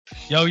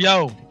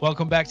Yo,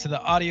 welcome back to the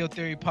Audio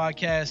Theory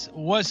Podcast.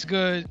 What's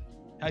good?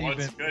 How you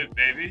been? What's good,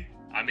 baby?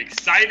 I'm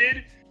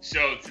excited.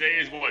 So today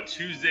is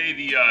Wednesday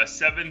the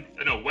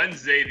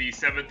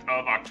 7th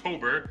of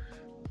October.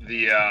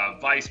 The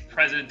vice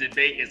president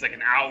debate is like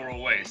an hour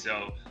away.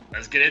 So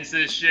let's get into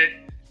this shit.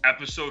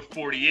 Episode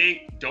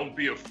 48, don't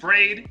be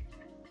afraid.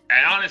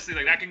 And honestly,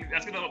 like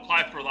that's gonna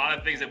apply for a lot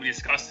of things that we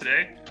discussed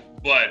today.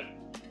 But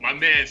my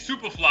man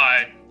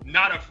Superfly,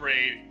 not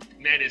afraid.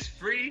 Man is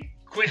free,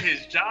 quit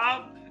his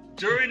job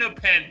during a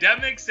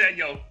pandemic, said,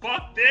 yo,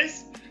 fuck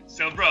this.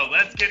 So, bro,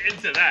 let's get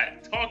into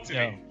that. Talk to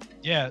me.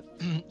 Yeah.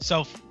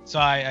 So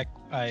I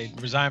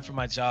resigned from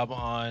my job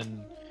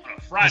on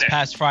Friday. This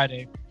past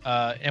Friday.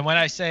 And when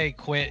I say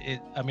quit,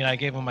 I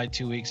gave him my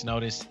 2 weeks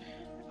notice.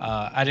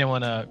 I didn't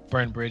want to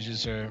burn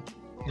bridges or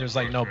there's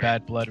like no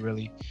bad blood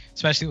really,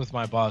 especially with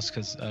my boss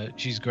because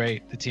she's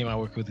great. The team I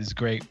work with is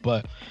great.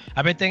 But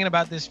I've been thinking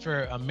about this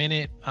for a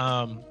minute.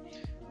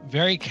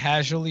 Very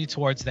casually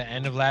towards the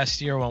end of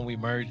last year when we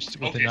merged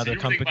with another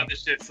company. Thinking about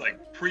this shit's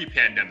like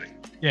pre-pandemic.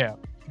 Yeah,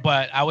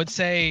 but I would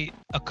say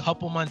a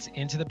couple months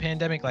into the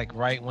pandemic, like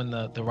right when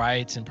the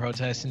riots and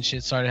protests and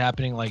shit started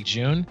happening, like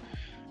June,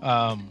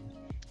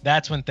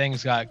 that's when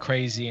things got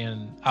crazy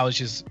and I was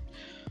just,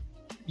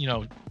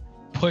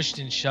 pushed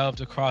and shoved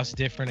across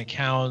different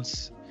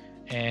accounts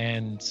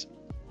and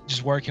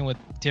just working with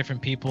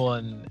different people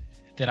and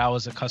that I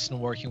was accustomed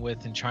to working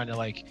with and trying to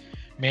like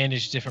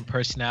manage different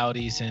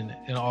personalities and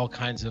all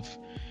kinds of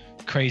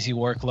crazy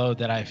workload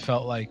that I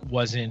felt like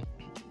wasn't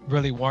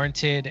really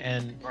warranted.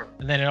 And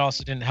then it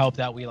also didn't help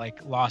that we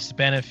like lost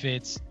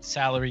benefits,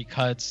 salary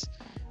cuts,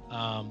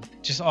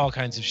 just all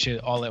kinds of shit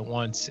all at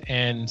once.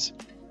 And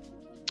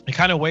it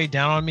kind of weighed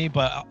down on me,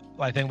 but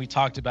I think we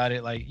talked about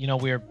it. Like,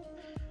 we're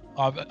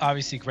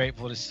obviously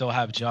grateful to still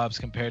have jobs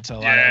compared to a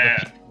lot of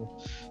other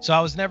people. So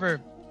I was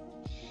never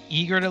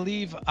eager to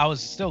leave. I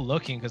was still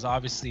looking because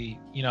obviously,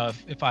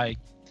 if I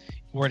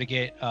were to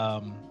get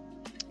an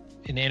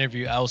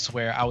interview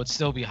elsewhere, I would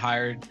still be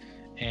hired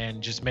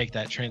and just make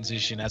that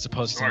transition as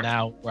opposed to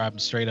now where I'm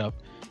straight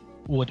up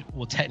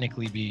will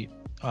technically be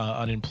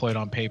unemployed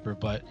on paper.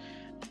 But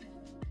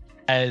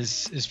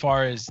as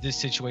far as this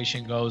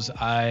situation goes,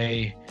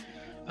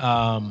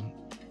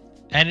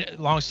 and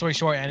long story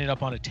short, I ended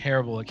up on a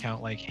terrible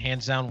account, like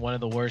hands down one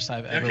of the worst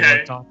I've ever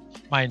worked on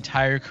my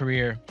entire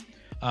career.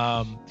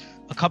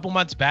 A couple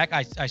months back,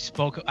 I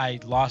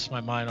lost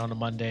my mind on a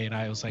Monday and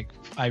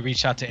I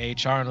reached out to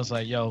HR and was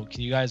like, yo,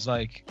 can you guys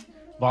like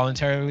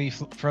voluntarily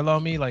furlough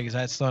me? Like, is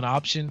that still an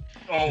option?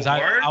 I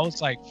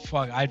was like,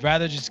 fuck, I'd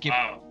rather just get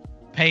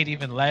paid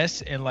even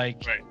less and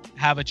like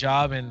have a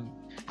job and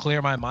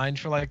clear my mind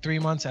for like 3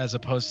 months as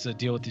opposed to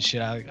deal with this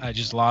shit. I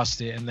just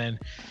lost it. And then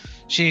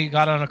she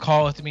got on a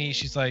call with me.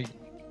 She's like,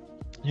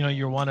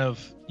 you're one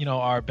of,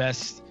 our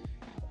best,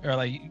 or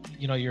like,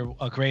 you're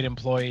a great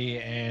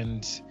employee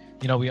and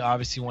we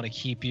obviously want to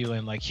keep you,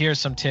 and like here's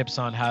some tips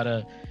on how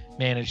to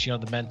manage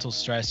the mental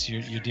stress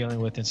you're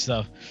dealing with and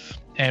stuff.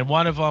 And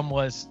one of them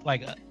was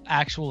like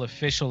actual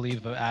official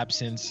leave of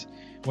absence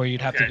where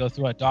you'd have to go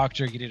through a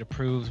doctor, get it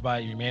approved by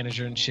your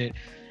manager and shit.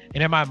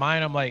 And in my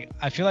mind, I'm like,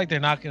 I feel like they're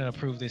not going to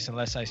approve this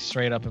unless I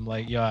straight up am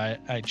like, yo,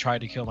 I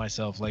tried to kill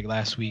myself like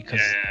last week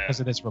because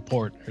of this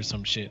report or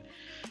some shit.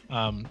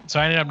 So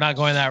I ended up not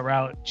going that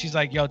route. She's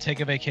like, yo,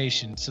 take a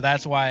vacation. So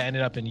that's why I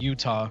ended up in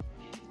Utah.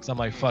 Because I'm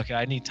like, fuck it,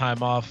 I need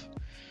time off.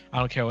 I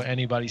don't care what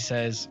anybody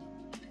says.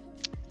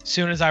 As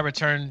soon as I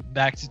returned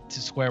back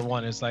to square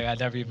one, it's like I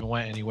never even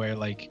went anywhere,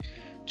 like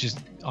just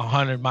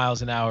 100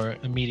 miles an hour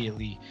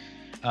immediately.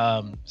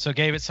 So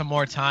gave it some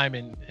more time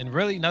and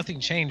really nothing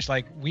changed.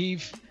 Like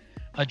we've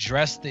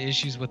addressed the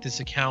issues with this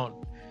account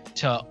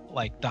to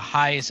like the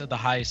highest of the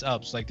highest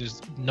ups. Like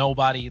there's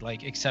nobody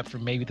like except for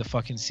maybe the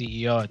fucking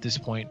CEO at this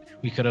point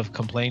we could have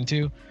complained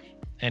to.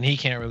 And he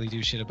can't really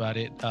do shit about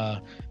it.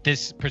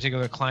 This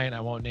particular client, I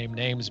won't name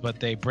names,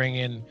 but they bring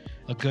in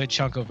a good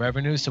chunk of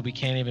revenue. So we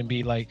can't even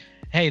be like,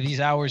 hey,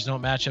 these hours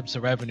don't match up to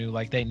revenue.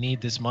 Like they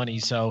need this money.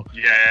 So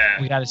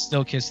we got to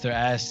still kiss their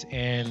ass.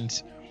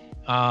 And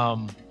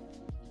I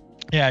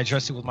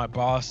addressed it with my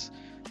boss.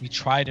 We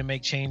tried to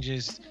make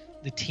changes.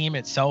 The team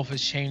itself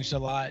has changed a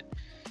lot.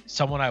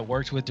 Someone I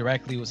worked with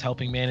directly was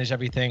helping manage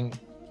everything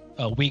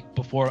a week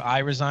before I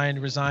resigned.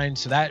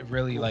 So that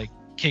really like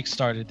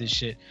kickstarted this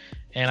shit.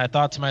 And I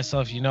thought to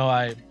myself,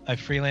 I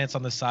freelance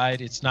on the side.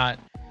 It's not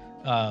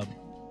a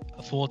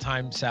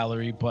full-time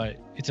salary, but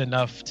it's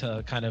enough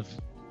to kind of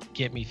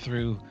get me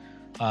through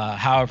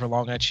however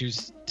long I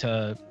choose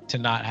to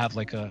not have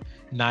like a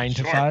 9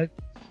 to 5.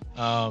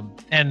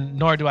 And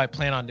nor do I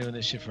plan on doing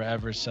this shit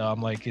forever. So I'm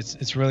like,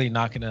 it's really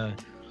not going to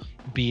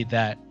be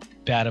that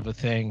bad of a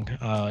thing.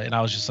 And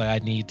I was just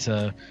like, I need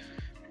to,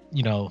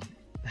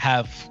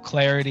 have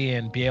clarity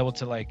and be able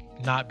to like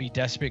not be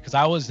desperate, because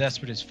I was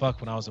desperate as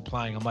fuck when I was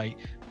applying. I'm like,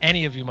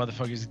 any of you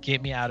motherfuckers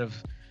get me out of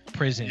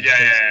prison.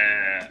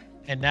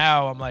 And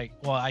now I'm like,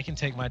 well, I can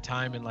take my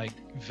time and like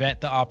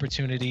vet the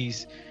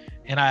opportunities.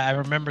 And I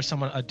remember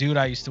a dude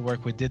I used to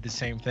work with did the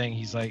same thing.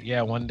 He's like,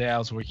 yeah, one day I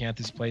was working at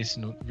this place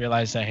and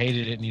realized I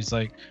hated it. And he's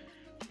like,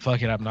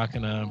 fuck it, I'm not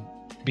gonna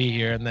be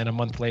here, and then a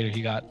month later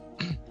he got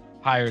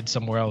hired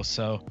somewhere else.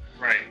 So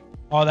right.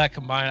 All that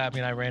combined, I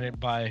mean, I ran it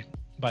by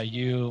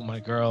you, my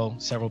girl,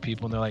 several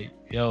people, and they're like,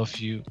 yo,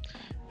 you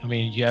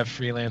have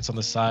freelance on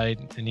the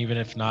side, and even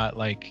if not,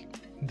 like,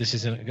 this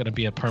isn't going to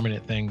be a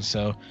permanent thing.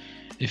 So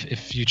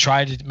if you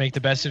tried to make the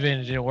best of it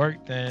and it didn't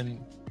work,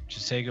 then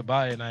just say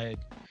goodbye. And I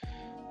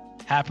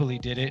happily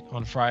did it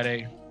on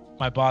Friday.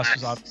 My boss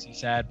was obviously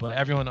sad, but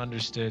everyone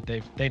understood.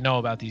 They know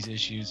about these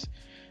issues,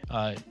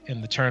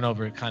 and the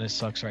turnover kind of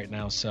sucks right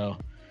now. So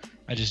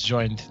I just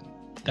joined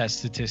that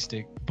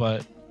statistic,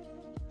 but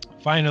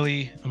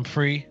finally I'm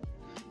free.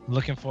 I'm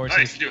looking forward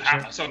to it. Dude,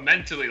 so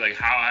mentally, like,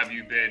 how have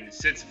you been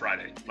since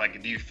Friday?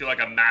 Like, do you feel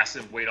like a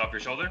massive weight off your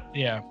shoulder?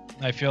 Yeah,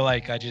 I feel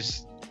like I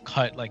just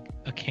cut like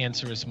a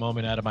cancerous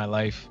moment out of my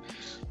life.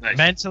 Nice.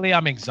 Mentally,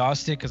 I'm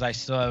exhausted because I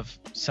still have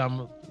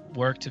some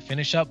work to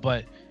finish up,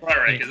 but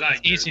right,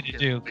 it's easy to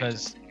do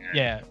because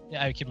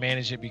I can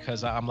manage it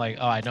because I'm like,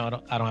 oh, I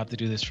don't have to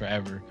do this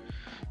forever.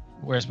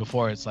 Whereas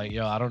before, it's like,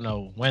 yo, I don't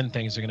know when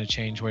things are gonna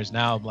change. Whereas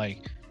now, I'm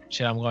like,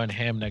 shit, I'm going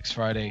ham next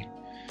Friday.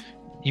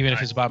 Even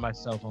if it's by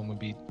myself, I'm gonna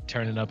be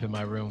turning up in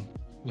my room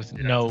with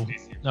no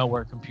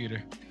work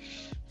computer.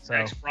 So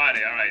next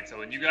Friday, all right. So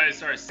when you guys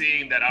start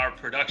seeing that our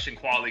production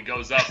quality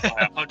goes up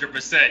by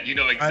 100%, you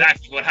know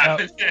exactly what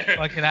happens there.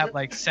 I could have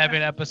like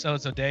 7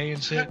 episodes a day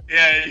and shit.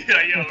 Yeah,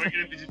 we're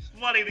gonna be just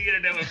flooding the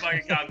internet with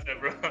fucking content,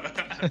 bro.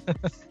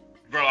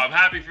 Bro, I'm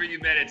happy for you,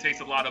 man. It takes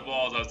a lot of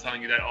balls. I was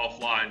telling you that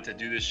offline to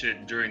do this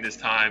shit during this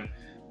time,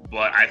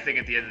 but I think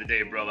at the end of the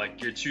day, bro,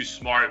 like, you're too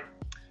smart.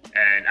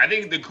 And I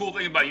think the cool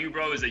thing about you,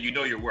 bro, is that you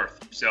know your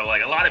worth. So,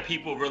 like, a lot of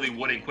people really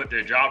wouldn't quit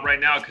their job right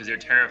now because they're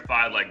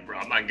terrified, like, bro,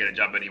 I'm not gonna get a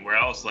job anywhere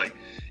else. Like,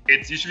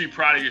 you should be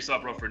proud of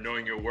yourself, bro, for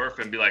knowing your worth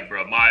and be like,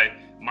 bro,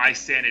 my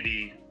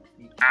sanity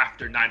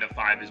after 9 to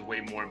 5 is way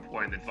more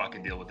important than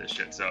fucking deal with this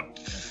shit. So,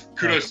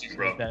 kudos to you,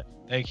 bro.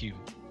 Thank you.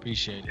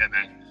 Appreciate it. Yeah,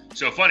 man.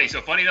 So funny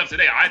enough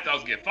today, I thought I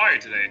was gonna get fired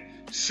today.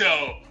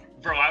 So,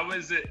 bro,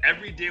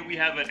 every day we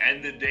have an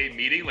end of day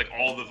meeting, like,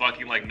 all the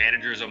fucking, like,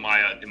 managers of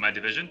in my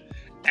division.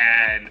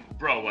 And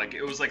bro, like,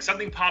 it was like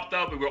something popped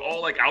up and we were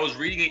all like, I was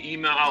reading an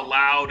email out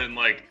loud, and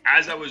like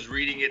as I was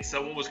reading it,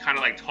 someone was kind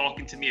of like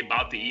talking to me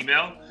about the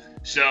email.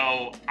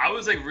 So I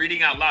was like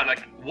reading out loud,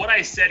 like what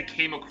I said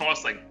came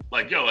across like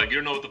yo, like, you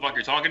don't know what the fuck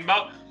you're talking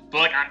about.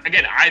 But like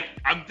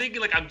I'm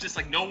thinking like I'm just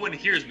like, no one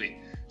hears me.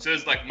 So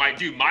it's like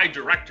my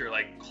director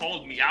like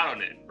called me out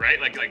on it, right?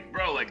 Like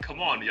bro, like,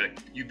 come on,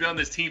 you've been on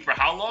this team for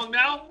how long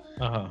now?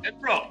 And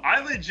bro, I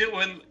legit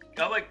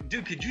I'm like,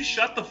 dude, could you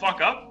shut the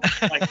fuck up?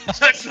 Like,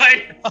 just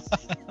like,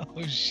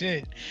 oh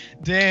shit,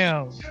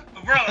 damn,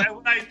 bro. And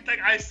when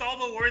I saw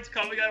the words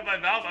coming out of my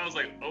mouth, I was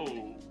like,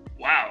 oh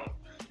wow.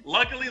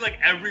 Luckily, like,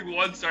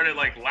 everyone started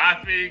like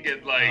laughing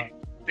and like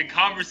the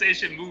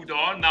conversation moved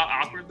on, not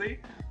awkwardly.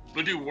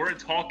 But dude, we're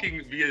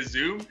talking via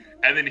Zoom,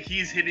 and then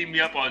he's hitting me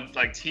up on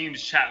like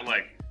Teams chat,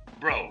 like,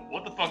 bro,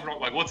 what the fuck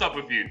wrong? Like, what's up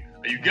with you?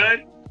 Are you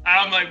good?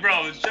 I'm like, bro,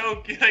 I was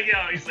joking. Like,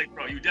 yeah. He's like,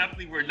 bro, you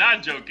definitely were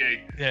not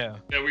joking. Yeah.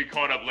 Then we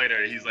caught up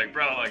later. He's like,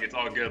 bro, like, it's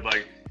all good.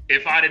 Like,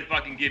 if I didn't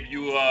fucking give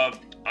you a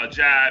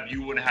jab,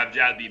 you wouldn't have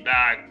jabbed me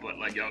back. But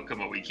like, yo, come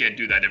on, we can't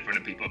do that in front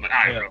of people. I'm like,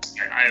 all right,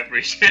 bro, I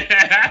appreciate it.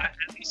 At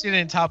least you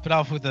didn't top it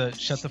off with a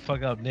shut the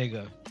fuck up,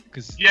 nigga.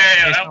 Cause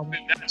that would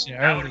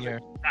earlier.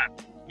 That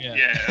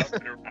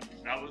would have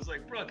I was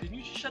like, bro, can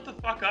you just shut the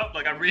fuck up?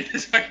 Like, I'm reading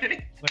this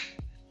fucking.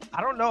 I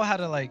don't know how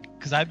to, like,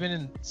 because I've been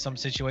in some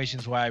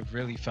situations where I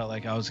really felt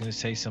like I was going to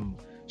say some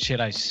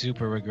shit I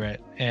super regret.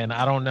 And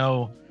I don't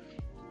know.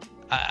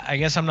 I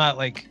guess I'm not,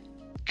 like,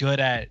 good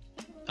at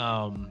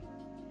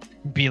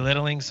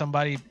belittling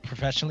somebody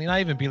professionally. Not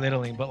even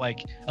belittling, but,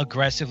 like,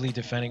 aggressively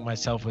defending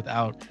myself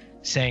without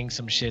saying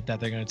some shit that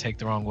they're going to take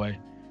the wrong way.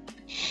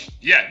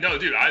 Yeah, no,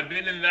 dude, I've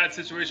been in that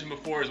situation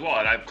before as well.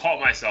 And I've caught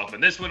myself.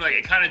 And this one, like,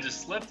 it kind of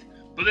just slipped.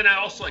 But then I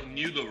also, like,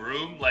 knew the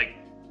room.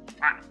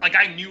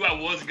 I knew I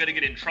wasn't gonna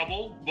get in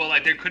trouble, but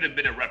like there could have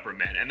been a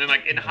reprimand. And then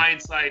like in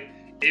hindsight,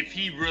 if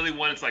he really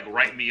wanted to like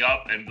write me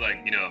up and like,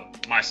 you know,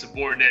 my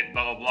subordinate,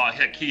 blah blah blah,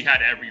 heck, he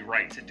had every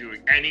right to do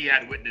it, and he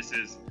had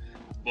witnesses.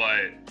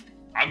 But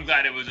I'm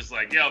glad it was just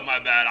like, yo, my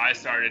bad, I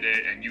started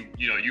it, and you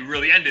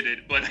really ended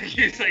it. But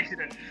he's like,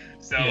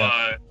 so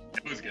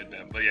it was good,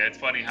 man. But yeah, it's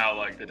funny how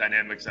like the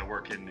dynamics at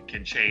work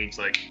can change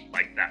like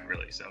that,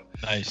 really. So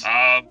nice.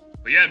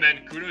 But yeah,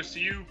 man, kudos to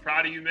you,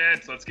 proud of you,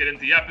 man. So let's get into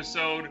the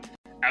episode.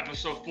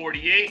 Episode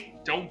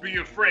 48, Don't Be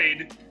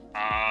Afraid.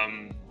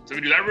 So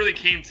dude, that really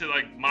came to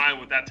like mind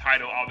with that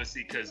title,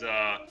 obviously, because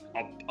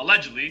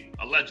allegedly,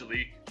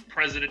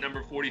 President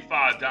number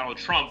 45, Donald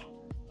Trump,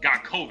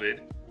 got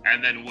COVID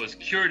and then was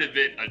cured of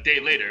it a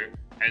day later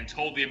and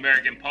told the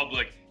American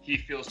public he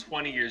feels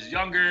 20 years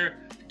younger.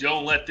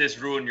 Don't let this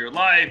ruin your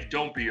life.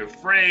 Don't be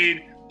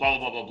afraid. Blah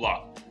blah blah blah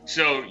blah.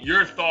 So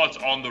your thoughts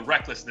on the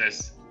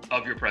recklessness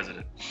of your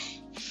president?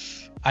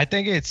 I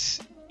think it's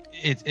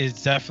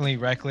definitely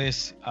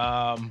reckless.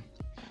 I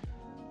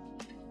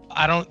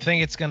don't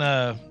think it's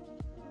gonna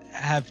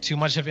have too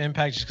much of an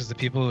impact just because the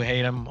people who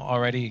hate him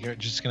already are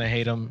just gonna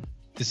hate him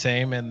the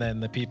same, and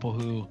then the people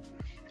who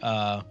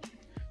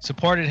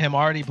supported him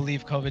already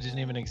believe COVID didn't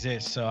even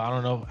exist. So I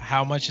don't know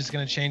how much it's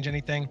going to change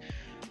anything.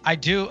 I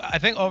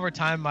think over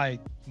time my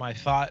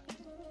thought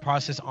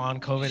process on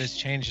COVID has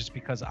changed just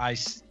because I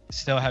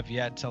still have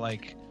yet to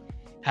like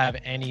have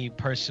any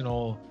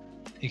personal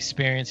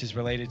experiences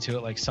related to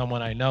it, like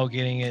someone I know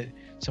getting it,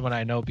 someone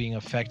I know being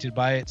affected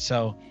by it.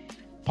 So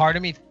part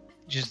of me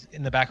just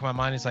in the back of my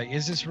mind is like,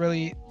 is this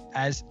really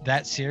as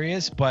that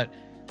serious? But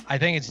I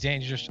think it's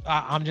dangerous.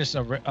 I'm just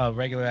a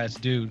regular ass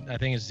dude. I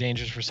think it's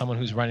dangerous for someone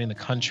who's running the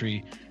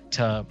country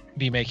to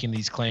be making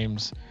these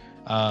claims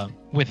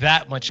with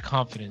that much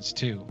confidence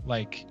too.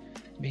 Like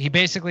he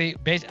basically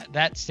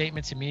that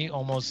statement to me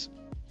almost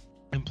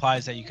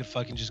implies that you could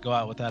fucking just go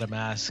out without a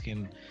mask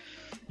and,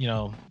 you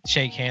know,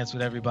 shake hands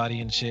with everybody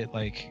and shit.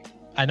 Like,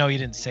 I know he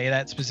didn't say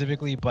that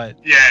specifically, but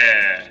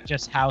yeah,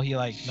 just how he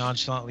like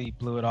nonchalantly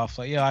blew it off,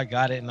 like, yeah, I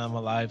got it and I'm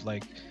alive,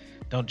 like,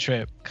 don't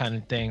trip, kind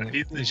of thing.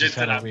 He's legit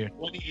said I'm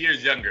 20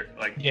 years younger.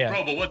 Like, yeah.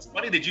 Bro, but what's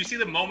funny? Did you see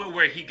the moment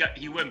where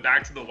he went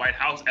back to the White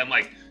House and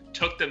like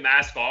took the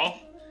mask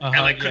off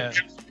and like couldn't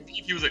breathe?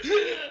 He was like,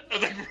 I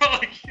was like, bro,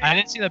 like, I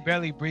didn't see the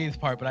barely breathe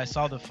part, but I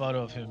saw the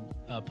photo of him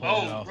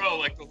pulling it off. Bro,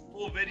 like the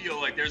full video,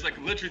 like there's like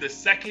literally the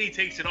second he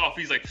takes it off,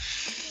 he's like.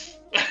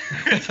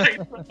 It's like,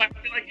 I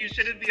feel like you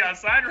shouldn't be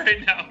outside right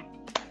now.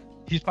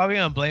 He's probably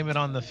gonna blame it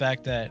on the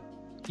fact that,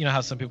 you know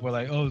how some people are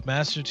like, oh,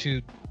 masks are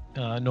too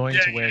annoying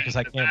to wear because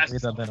I can't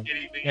breathe on them.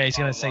 Yeah, he's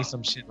gonna say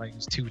some shit like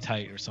it's too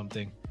tight or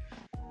something.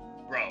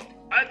 Bro,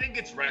 I think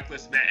it's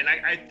reckless, man, and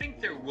I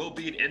think there will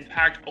be an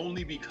impact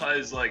only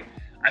because like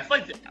I feel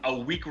like a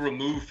week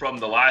removed from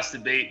the last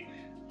debate,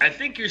 I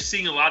think you're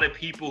seeing a lot of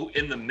people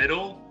in the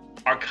middle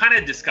are kind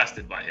of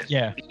disgusted by him.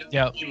 Yeah,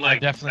 yeah, like, I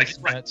definitely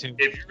see that too.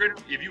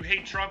 If you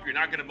hate Trump, you're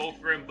not gonna vote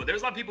for him. But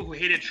there's a lot of people who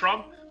hated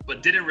Trump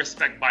but didn't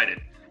respect Biden.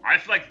 I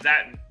feel like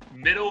that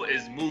middle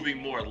is moving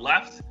more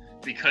left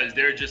because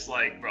they're just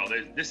like, bro,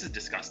 this is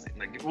disgusting.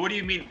 Like, what do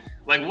you mean?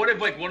 Like, what if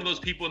like one of those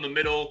people in the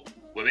middle,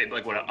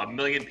 like what a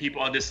million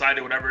people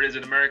undecided, whatever it is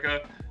in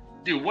America,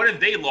 dude, what if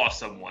they lost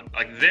someone?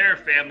 Like their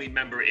family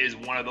member is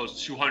one of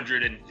those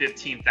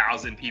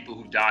 215,000 people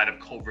who died of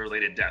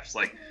COVID-related deaths.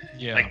 Like,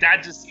 yeah, like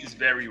that just seems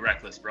very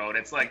reckless, bro. And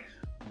it's like,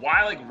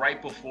 why like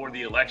right before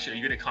the election are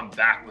you gonna come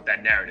back with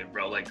that narrative,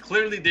 bro? Like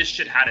clearly this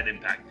shit had an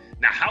impact.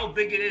 Now how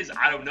big it is,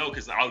 I don't know,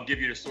 because I'll give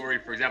you the story.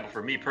 For example,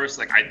 for me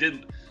personally, like I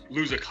did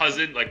lose a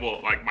cousin. Like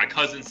my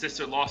cousin's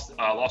sister lost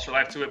her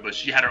life to it, but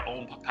she had her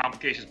own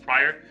complications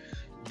prior.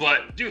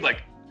 But dude,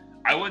 like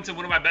I went to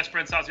one of my best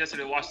friend's house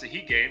yesterday to watch the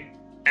Heat game.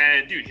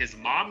 And dude, his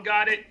mom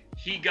got it,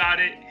 he got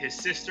it, his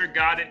sister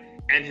got it,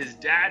 and his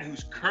dad,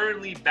 who's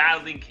currently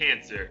battling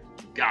cancer,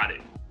 got it.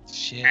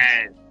 Shit.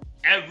 And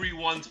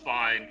everyone's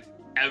fine,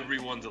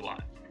 everyone's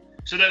alive.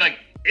 So they're like,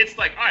 it's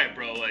like, all right,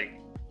 bro, like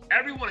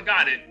everyone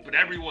got it, but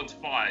everyone's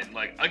fine.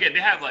 Like again, they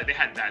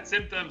had bad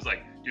symptoms.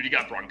 Like, dude, you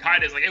got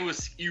bronchitis. Like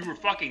you were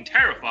fucking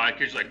terrified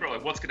because you're like, bro,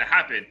 like what's gonna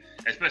happen?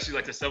 Especially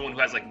like to someone who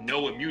has like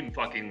no immune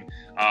fucking,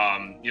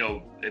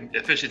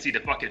 efficiency to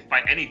fucking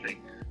fight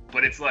anything.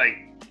 But it's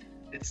like.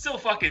 It's still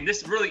fucking,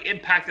 this really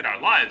impacted our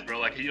lives, bro.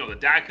 Like, you know, the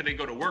dad couldn't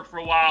go to work for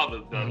a while.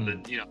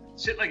 The you know,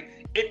 shit,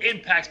 like, it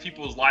impacts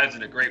people's lives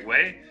in a great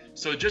way.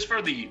 So just for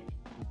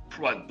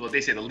what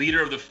they say, the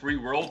leader of the free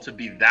world to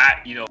be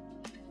that, you know,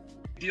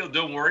 deal,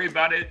 don't worry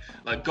about it.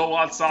 Like, go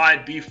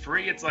outside, be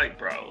free. It's like,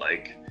 bro,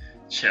 like,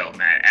 chill,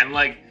 man. And,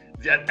 like,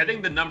 I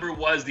think the number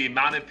was the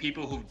amount of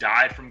people who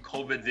died from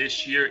COVID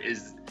this year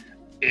is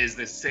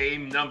the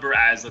same number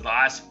as the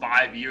last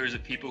 5 years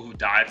of people who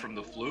died from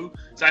the flu.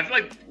 So I feel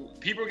like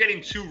people are getting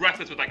too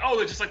reckless with like, oh,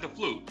 it's just like the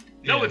flu.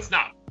 No, it's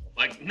not.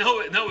 Like, no,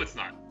 it's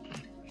not.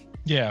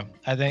 Yeah,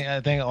 I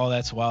think all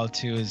that's wild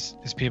too is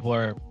people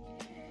are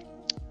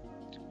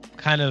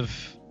kind of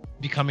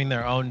becoming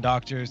their own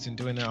doctors and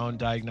doing their own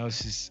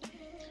diagnosis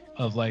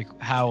of like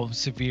how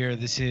severe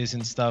this is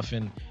and stuff.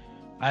 And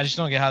I just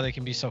don't get how they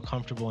can be so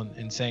comfortable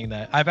in saying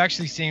that. I've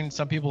actually seen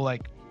some people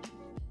like,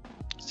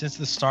 since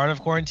the start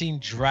of quarantine,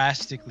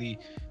 drastically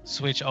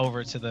switch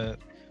over to the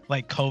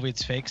like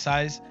COVID's fake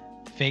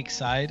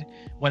side,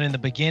 when in the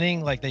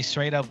beginning like they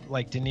straight up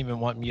like didn't even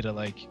want me to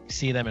like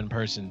see them in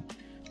person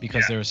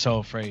because they were so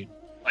afraid.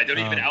 Like don't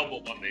even elbow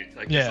bump me.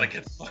 Like, yeah,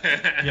 just like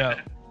yeah,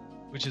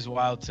 which is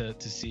wild to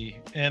see.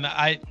 And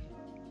I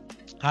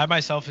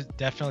myself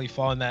definitely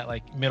fall in that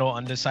like middle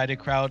undecided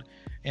crowd,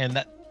 and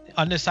that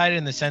undecided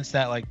in the sense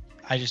that like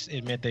I just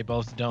admit they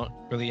both don't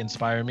really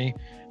inspire me.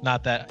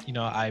 Not that, you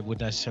know, I would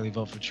necessarily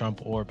vote for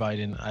Trump or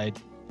Biden.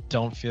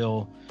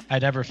 I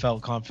never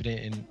felt confident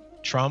in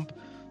Trump.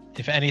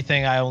 If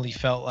anything, I only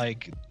felt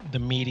like the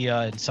media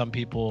and some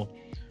people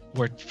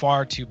were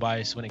far too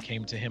biased when it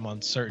came to him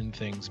on certain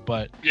things.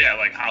 But yeah,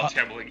 like how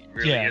terrible he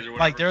really is or whatever.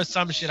 Like there was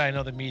some shit I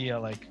know the media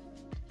like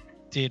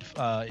did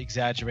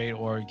exaggerate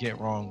or get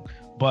wrong.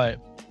 But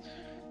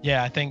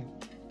yeah, I think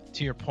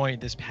to your point,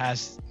 this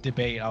past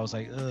debate, I was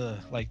like, ugh,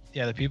 like,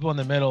 yeah, the people in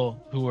the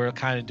middle who were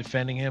kind of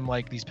defending him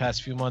like these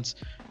past few months,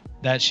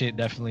 that shit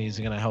definitely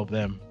isn't gonna help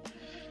them.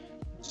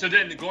 So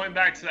then going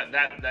back to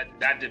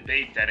that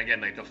debate, then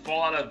again, like the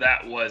fallout of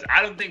that was,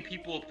 I don't think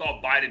people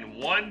thought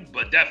Biden won,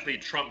 but definitely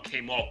Trump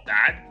came off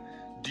bad.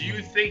 Do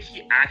you think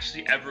he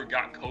actually ever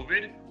got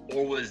COVID,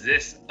 or was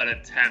this an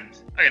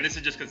attempt? Again, this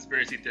is just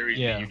conspiracy theories.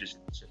 Yeah. You just,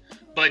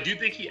 but do you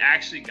think he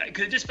actually got?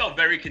 Because it just felt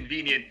very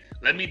convenient.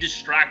 Let me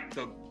distract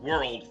the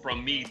world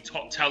from me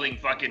telling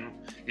fucking,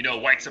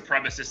 white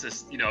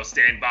supremacists to,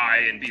 stand by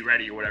and be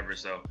ready or whatever.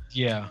 So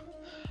yeah,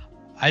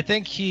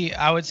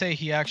 I would say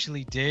he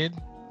actually did.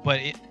 But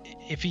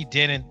if he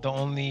didn't, the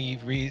only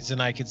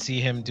reason I could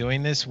see him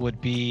doing this would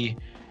be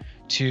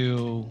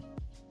to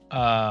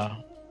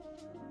kind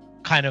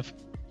of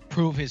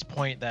prove his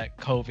point that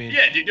COVID.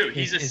 Yeah, dude,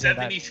 he's a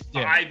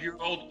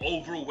 75-year-old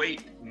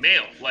overweight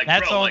male. Like,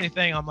 that's the only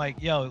thing. I'm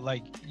like, yo,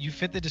 like, you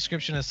fit the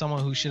description of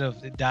someone who should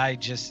have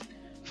died just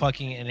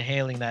fucking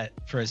inhaling that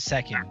for a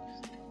second.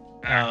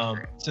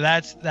 So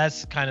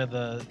that's kind of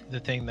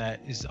the thing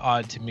that is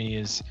odd to me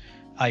is.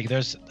 Like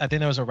I think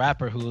there was a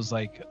rapper who was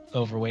like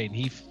overweight and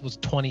he was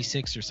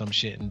 26 or some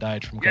shit and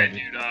died from COVID.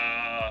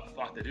 Yeah, dude.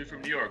 Fuck, the dude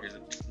from New York is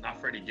not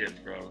Freddie Gibbs,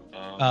 bro.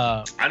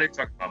 I didn't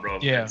talk about, bro.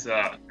 Yeah.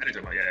 I didn't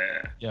talk about.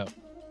 Yeah.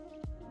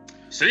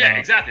 So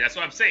exactly. That's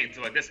what I'm saying.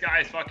 So like, this guy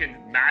is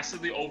fucking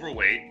massively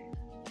overweight,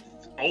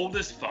 old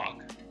as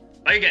fuck.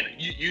 Like again,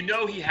 you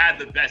know he had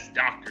the best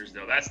doctors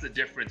though. That's the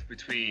difference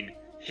between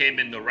him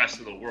and the rest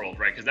of the world,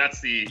 right? Because that's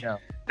the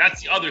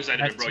other side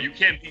of it, bro. You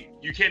can't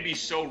be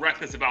so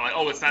reckless about like,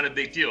 oh, it's not a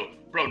big deal,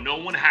 bro. No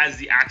one has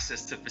the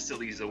access to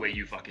facilities the way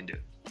you fucking do.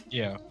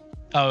 Yeah.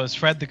 Oh, it was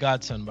Fred the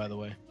Godson, by the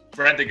way.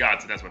 Fred the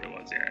Godson, that's what it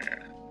was.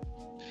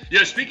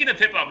 Yeah. Speaking of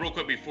hip hop, real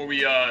quick before we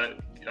get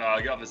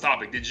off this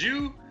topic,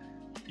 you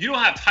don't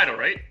have Tidal,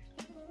 right?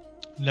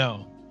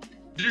 No.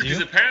 Dude,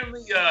 because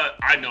apparently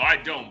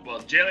I don't,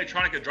 but Jay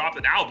Electronica dropped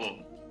an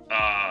album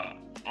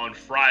on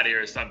Friday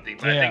or something,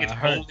 but I think it's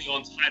only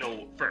on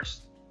Tidal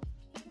first.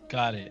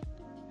 Got it.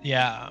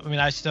 Yeah, I mean,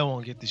 I still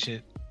won't get the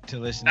shit to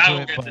listen to it. I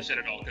won't get the shit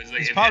at all because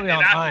it's probably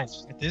online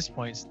at this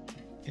point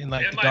in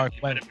like the dark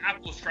web. But if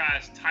Apple's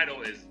trash,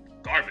 Tidal is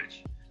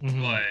garbage.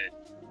 Mm-hmm. But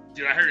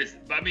dude, I heard it's.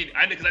 But I mean,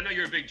 because I know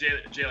you're a big Jay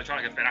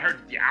Electronica fan. I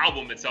heard the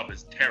album itself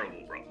is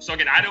terrible, bro. So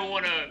again, I don't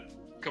want to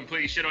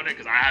completely shit on it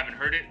because I haven't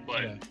heard it,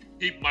 but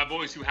my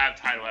boys who have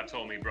Tidal have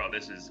told me, bro,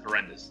 this is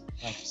horrendous.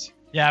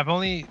 Yeah,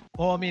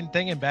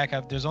 thinking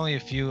back, there's only a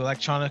few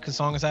Electronica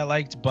songs I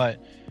liked,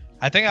 but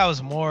I think I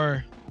was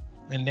more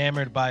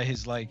enamored by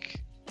his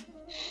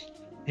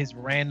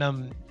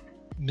random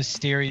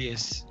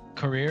mysterious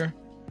career.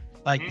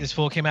 Like this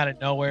fool came out of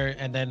nowhere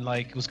and then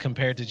like was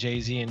compared to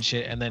Jay-Z and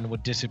shit and then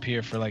would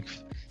disappear for like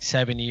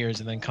 7 years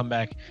and then come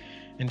back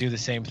and do the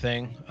same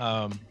thing.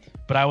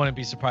 But I wouldn't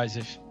be surprised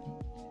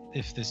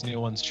if this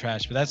new one's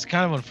trash. But that's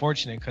kind of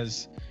unfortunate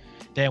because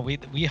damn, we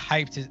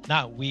hyped it,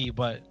 not we,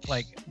 but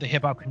like the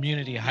hip hop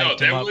community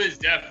hyped him up. There was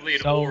definitely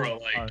an aura,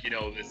 like,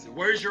 this,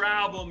 where's your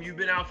album? You've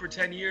been out for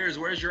 10 years.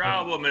 Where's your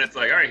album? And it's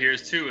like, all right,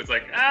 here's 2. It's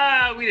like,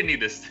 we didn't need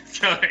this.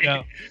 We'll get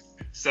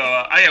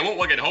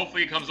it.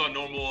 Hopefully it comes on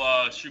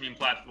normal streaming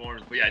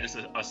platforms. But yeah, just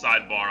a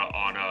sidebar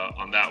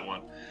on that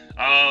one.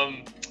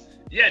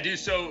 Dude.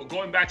 So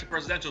going back to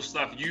presidential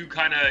stuff, you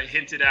kind of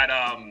hinted at.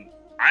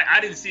 I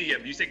didn't see it yet.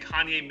 But you said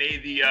Kanye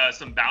made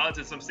some ballots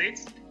in some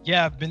states.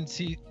 Yeah, I've been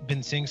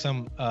seeing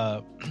some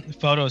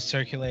photos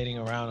circulating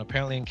around.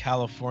 Apparently in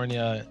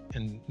California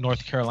and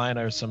North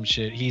Carolina or some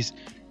shit. He's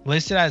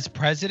listed as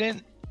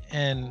president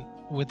and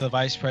with the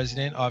vice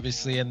president,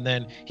 obviously, and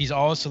then he's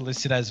also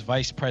listed as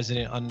vice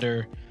president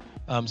under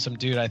some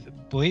dude. I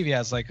believe he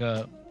has like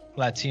a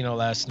Latino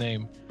last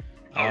name.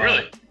 Oh,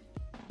 really?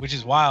 Which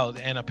is wild.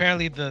 And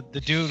apparently the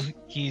dude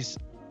he's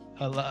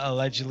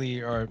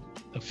allegedly or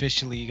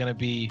officially gonna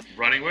be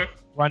running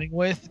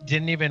with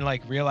didn't even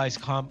like realize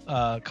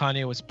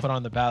Kanye was put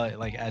on the ballot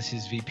like as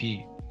his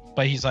VP,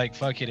 but he's like,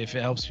 fuck it, if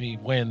it helps me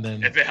win,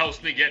 then if it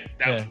helps me get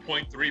that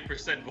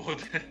 0.3%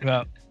 vote.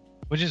 Well,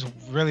 which is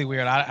really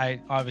weird. I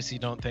obviously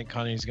don't think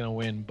Kanye's gonna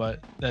win,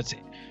 but I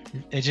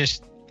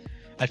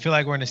feel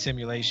like we're in a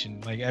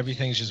simulation. Like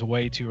everything's just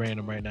way too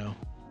random right now.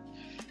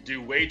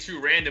 Dude, way too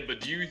random.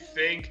 But do you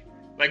think,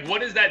 like,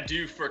 what does that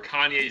do for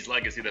Kanye's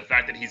legacy? The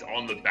fact that he's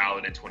on the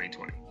ballot in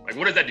 2020. Like,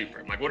 what does that do for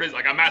him? Like,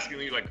 I'm asking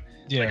you,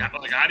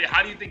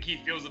 how do you think he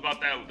feels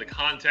about that? The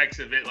context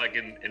of it, like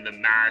in the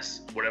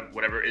mass,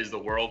 whatever is the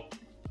world.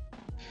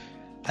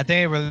 I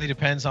think it really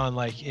depends on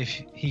like if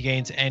he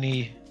gains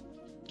any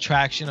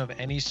traction of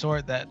any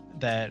sort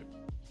that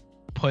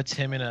puts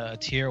him in a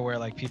tier where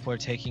like people are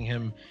taking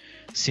him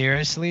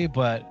seriously.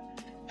 But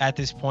at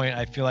this point,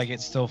 I feel like it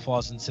still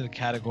falls into the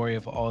category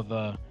of all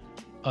the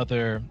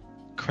other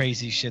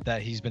crazy shit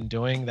that he's been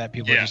doing that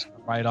people just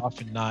write off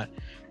and not.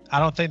 I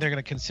don't think they're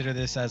going to consider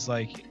this as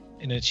like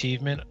an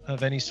achievement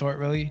of any sort,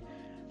 really.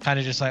 Kind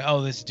of just like,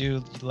 oh, this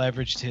dude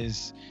leveraged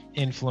his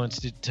influence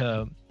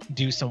to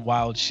do some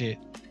wild shit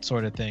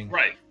sort of thing.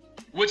 Right.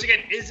 Which again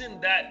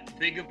isn't that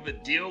big of a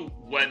deal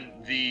when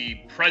the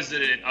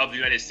president of the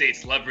United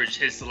States leveraged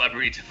his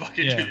celebrity to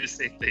fucking do the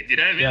same thing. You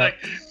know what I mean?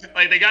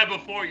 Like the guy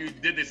before you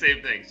did the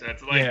same thing. So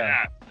it's like,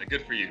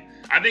 good for you.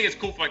 I think it's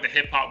cool for like the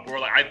hip hop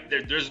world. Like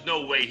there's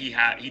no way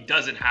he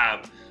doesn't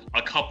have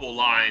a couple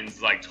lines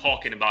like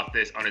talking about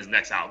this on his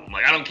next album.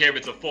 Like I don't care if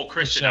it's a full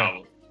Christian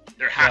album.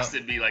 There has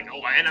to be like,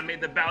 oh, and I made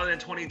the ballad in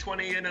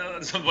 2020 and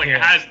something like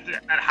that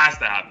has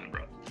to happen,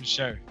 bro. For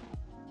sure.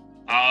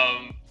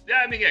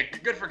 Yeah, I mean,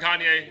 good for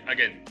Kanye.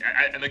 Again,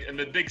 in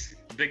the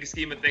big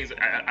scheme of things,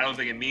 I don't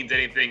think it means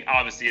anything.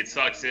 Obviously, it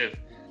sucks if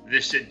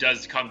this shit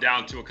does come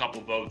down to a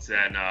couple votes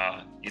and,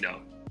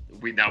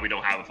 we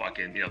don't have a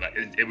fucking,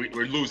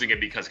 we're losing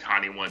it because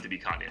Kanye wanted to be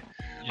Kanye.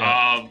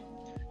 Yeah.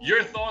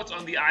 Your thoughts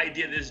on the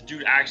idea this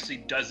dude actually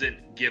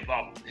doesn't give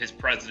up his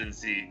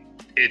presidency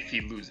if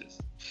he loses?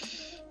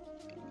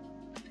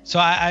 So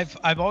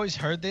I've always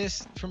heard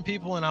this from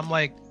people, and I'm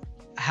like,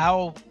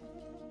 how...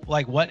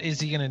 Like, what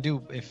is he gonna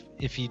do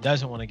if he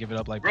doesn't want to give it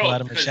up? Like, pull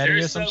out a machete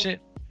or some shit?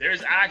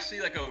 There's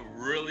actually like a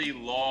really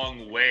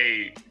long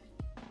way,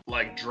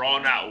 like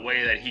drawn out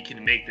way that he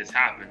can make this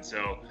happen.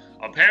 So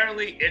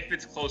apparently, if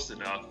it's close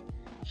enough,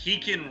 he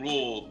can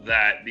rule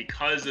that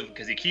because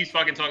he keeps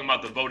fucking talking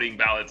about the voting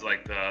ballots,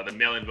 like the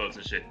mail-in votes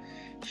and shit.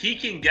 He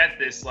can get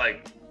this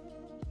like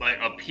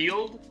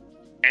appealed,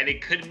 and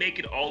it could make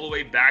it all the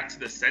way back to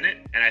the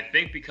Senate. And I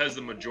think because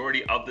the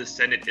majority of the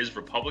Senate is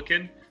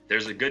Republican,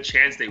 there's a good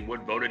chance they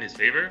would vote in his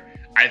favor.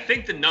 I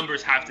think the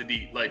numbers have to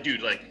be like,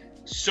 dude, like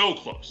so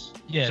close.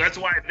 Yeah. So that's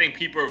why I think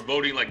people are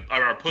voting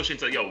are pushing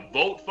to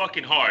vote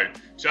fucking hard.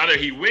 So either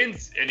he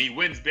wins and he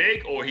wins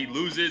big, or he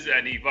loses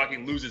and he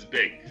fucking loses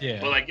big. Yeah.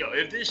 But like,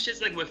 if this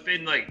shit's like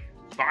within like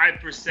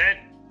 5%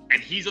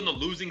 and he's on the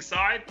losing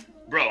side,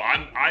 bro,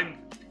 I'm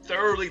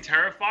thoroughly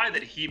terrified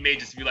that he may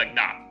just be like,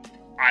 nah,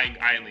 I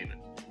ain't leaving.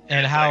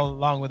 And how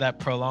long would that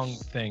prolong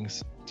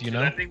things? Do you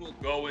know? I think we'll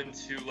go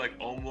into like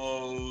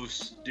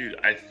almost, dude.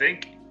 I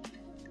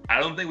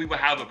don't think we will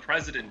have a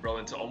president, bro,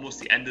 until almost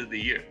the end of the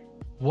year.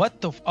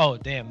 What the? Oh,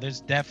 damn! There's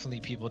definitely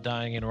people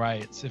dying in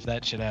riots if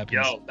that shit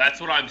happens. Yo,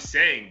 that's what I'm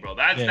saying, bro.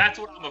 That's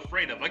what I'm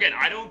afraid of. Again,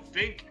 I don't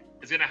think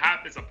it's gonna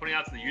happen. So I'm putting it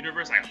out to the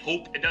universe. I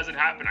hope it doesn't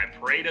happen. I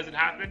pray it doesn't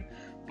happen.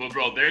 But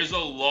bro, there's a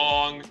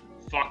long,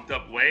 fucked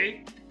up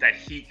way that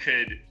he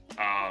could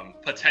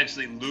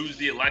potentially lose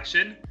the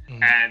election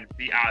and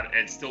be out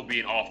and still be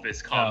in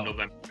office come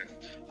November 5th.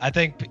 I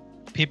think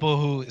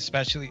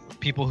especially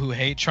people who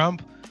hate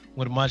Trump,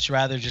 would much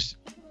rather just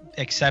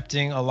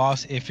accepting a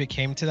loss if it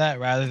came to that,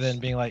 rather than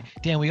being like,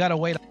 damn, we gotta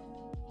wait to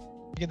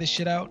get this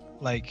shit out.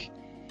 Like,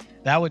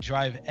 that would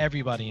drive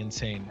everybody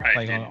insane, right,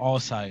 like, dude, on all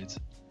sides.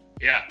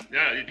 Yeah,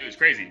 it was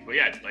crazy. But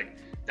yeah, like,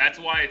 that's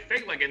why I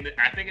think, like, in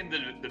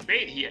the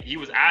debate, he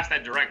was asked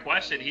that direct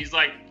question. He's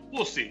like,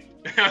 we'll see.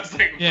 I was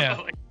like, yeah.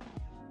 Like,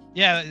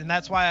 yeah, and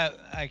that's why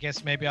I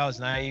guess maybe I was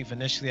naive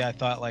initially. I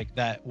thought like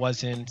that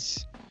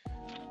wasn't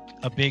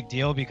a big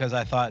deal because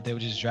I thought they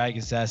would just drag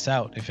his ass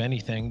out, if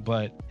anything.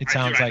 But it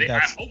sounds like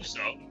that's. I hope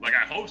so. Like,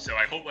 I hope so.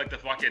 I hope like the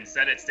fucking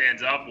Senate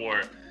stands up,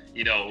 or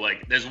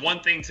like there's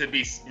one thing to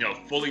be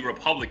fully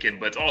Republican,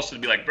 but it's also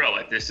to be like, bro,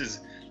 like this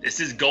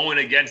is going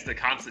against the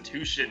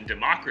Constitution and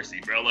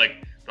democracy, bro.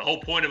 Like, the whole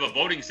point of a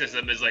voting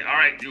system is like, all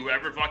right,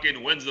 whoever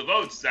fucking wins the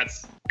votes,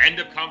 that's end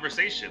of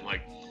conversation.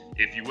 Like,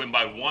 if you win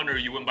by 1 or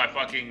you win by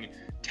fucking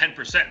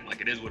 10%,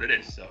 like, it is what it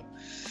is. So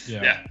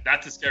yeah,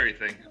 that's a scary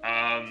thing.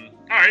 All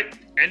right,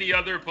 any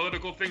other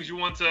political things you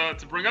want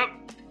to bring up?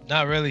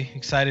 Not really.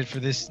 Excited for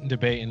this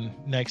debate in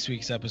next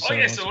week's episode. Oh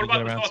yeah, so what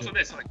about the thoughts on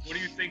this? Like, what do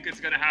you think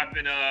is going to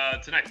happen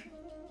tonight?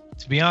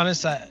 To be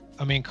honest, I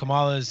mean,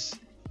 Kamala's,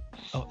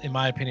 in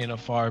my opinion, a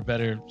far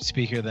better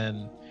speaker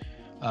than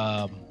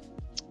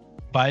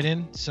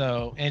Biden.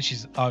 So, and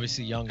she's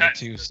obviously younger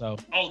too. So.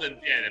 Oh, then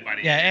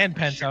Biden. Yeah, and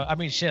Pence. Sure. I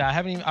mean, shit.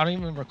 I don't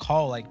even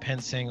recall like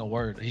Pence saying a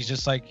word. He's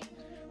just like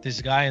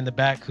this guy in the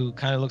back who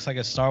kind of looks like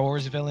a Star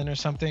Wars villain or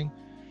something.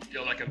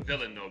 Yo, like a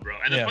villain though, bro.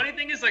 And the funny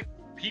thing is, like,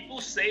 people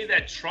say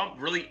that Trump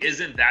really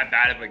isn't that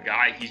bad of a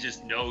guy. He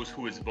just knows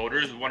who his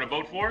voters want to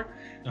vote for.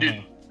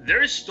 Dude,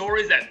 there's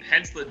stories that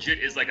Pence legit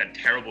is like a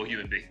terrible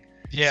human being.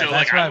 Yeah, so,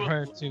 that's what I've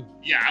heard too.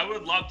 Yeah, I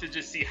would love to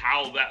just see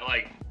how that,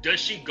 like, does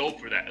she go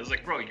for that? It's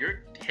like, bro,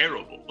 you're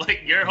terrible.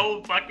 Like, your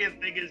whole fucking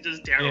thing is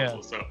just terrible.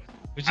 Yeah. So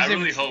which is I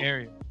really hope.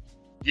 Scary.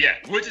 Yeah,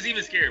 which is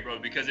even scarier, bro,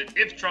 because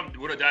if Trump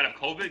would have died of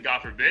COVID,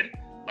 God forbid,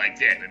 like,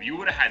 damn, if you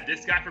would have had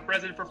this guy for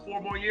president for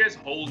 4 more years,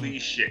 holy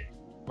shit.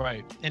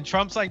 Right. And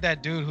Trump's like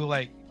that dude who,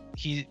 like,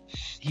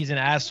 he's an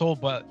asshole,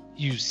 but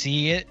you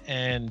see it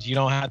and you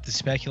don't have to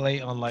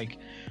speculate on, like,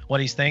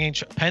 what he's thinking.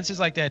 Pence is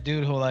like that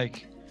dude who,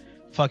 like,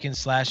 fucking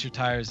slash your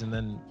tires and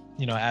then,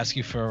 ask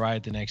you for a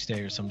ride the next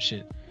day or some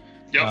shit.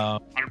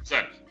 Yep,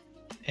 100%.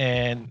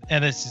 And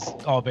this is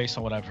all based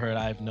on what I've heard.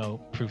 I have no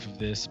proof of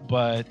this,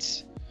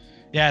 but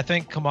yeah, I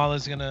think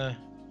Kamala's gonna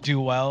do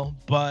well.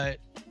 But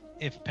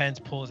if Pence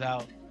pulls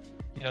out,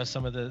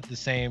 some of the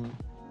same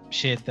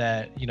shit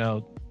that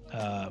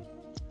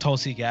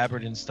Tulsi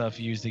Gabbard and stuff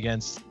used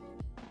against,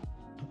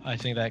 I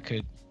think that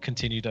could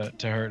continue to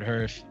hurt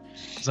her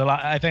So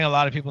I think a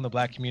lot of people in the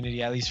black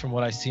community, at least from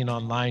what I've seen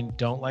online,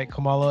 don't like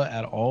Kamala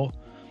at all.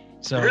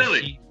 So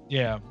really,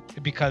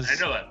 because I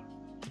know that.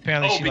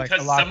 Apparently she like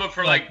a lot some of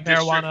her like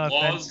marijuana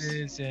laws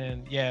offenses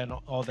and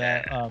all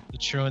that the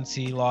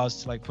truancy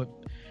laws to like put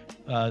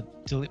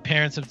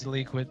parents of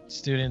delinquent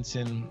students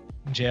in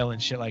jail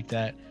and shit like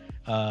that,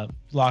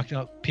 locking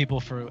up people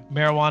for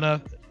marijuana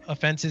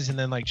offenses and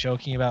then like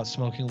joking about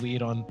smoking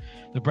weed on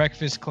the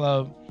Breakfast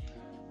Club,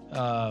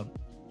 and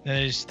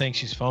I just think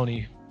she's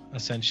phony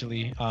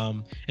essentially,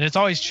 and it's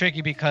always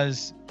tricky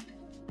because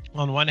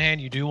on one hand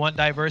you do want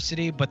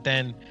diversity, but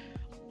then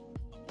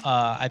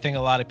I think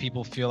a lot of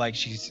people feel like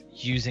she's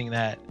using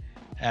that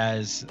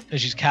as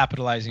she's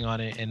capitalizing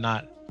on it and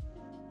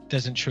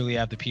doesn't truly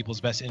have the people's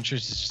best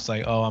interest. It's just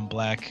like, oh, I'm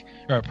black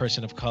or a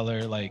person of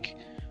color, like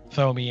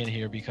throw me in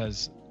here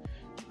because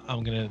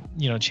I'm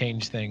gonna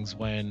change things,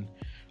 when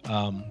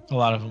a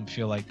lot of them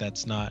feel like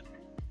that's not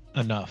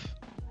enough.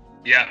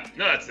 Yeah,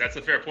 no, that's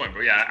a fair point,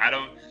 bro. Yeah, I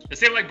don't. The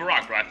same like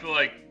Barack, bro. I feel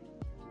like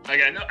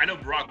I know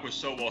Barack was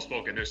so well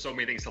spoken. There's so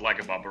many things to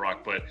like about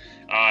Barack, but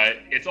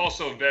it's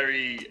also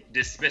very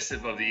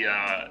dismissive of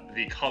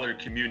the colored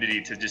community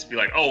to just be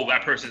like, oh,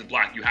 that person's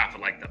black, you have to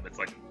like them. It's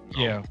like,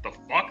 no, what the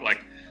fuck?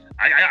 Like,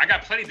 I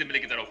got plenty of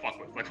Dominicans I don't fuck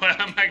with. Like,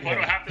 I'm like, why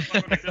do I have to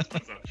fuck with this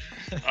one? So,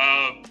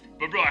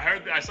 but bro,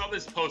 I saw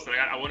this post and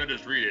I want to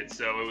just read it.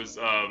 So it was,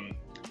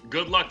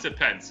 good luck to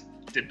Pence.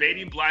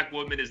 Debating black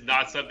women is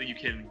not something you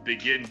can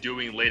begin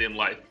doing late in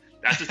life.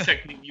 That's a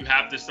technique you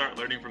have to start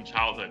learning from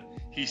childhood.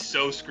 He's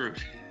so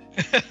screwed.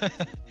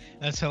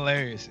 That's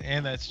hilarious,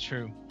 and that's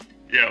true.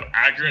 Yo,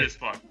 accurate as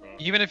fuck, bro.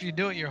 Even if you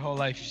do it your whole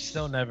life, you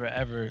still never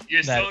ever.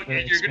 You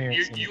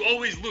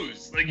always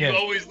lose. Like you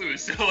always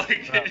lose. So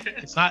like,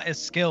 it's not a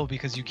skill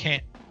because you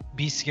can't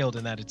be skilled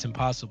in that. It's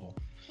impossible.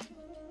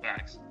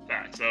 Facts.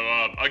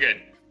 So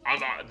again, I'm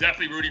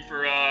definitely rooting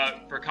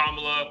for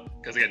Kamala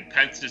because again,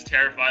 Pence just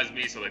terrifies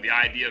me. So like the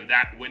idea of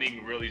that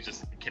winning really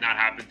just cannot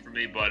happen for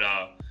me. But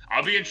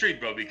I'll be intrigued,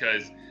 bro,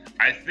 because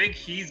I think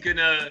he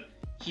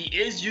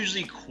is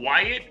usually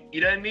quiet,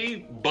 you know what I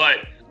mean?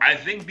 But I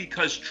think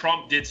because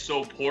Trump did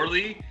so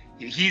poorly,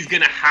 he's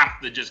gonna have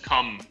to just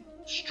come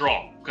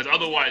strong. Because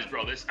otherwise,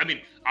 bro,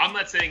 I'm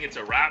not saying it's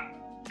a wrap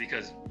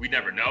because we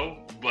never know,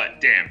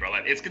 but damn, bro,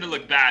 like it's gonna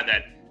look bad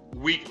that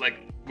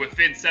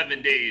within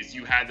 7 days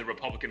you had the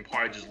Republican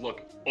Party just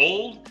look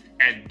old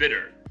and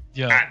bitter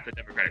at the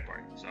Democratic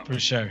Party. So for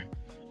sure.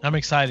 I'm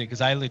excited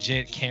because I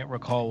legit can't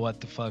recall what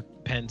the fuck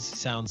Pence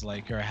sounds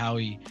like or how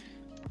he.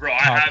 Bro, I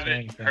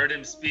haven't heard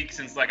him speak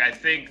since I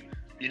think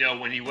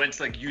when he went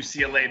to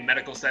UCLA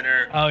Medical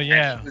Center. Oh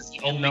yeah. He was the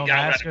only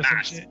guy with a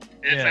mask. And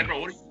it's like,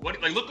 bro,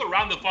 what? Like, look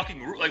around the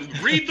fucking room. Like,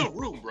 read the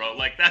room, bro.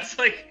 Like, that's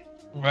like.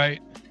 Right.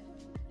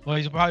 Well,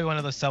 he's probably one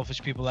of those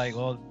selfish people. Like,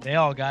 well, they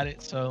all got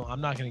it, so I'm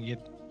not gonna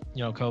get.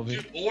 COVID.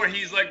 Dude, or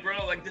he's like,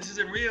 bro, like this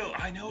isn't real.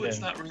 I know it's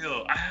not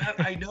real.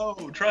 I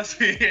know. Trust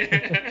me.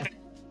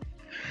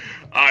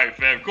 All right,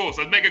 fam. Cool.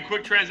 So let's make a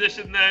quick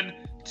transition then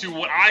to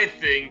what I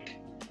think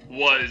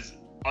was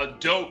a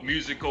dope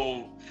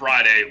musical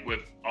Friday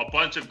with a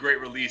bunch of great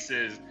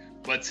releases.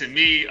 But to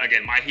me,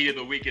 again, my heat of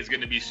the week is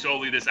going to be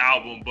solely this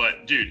album.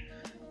 But dude,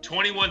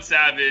 21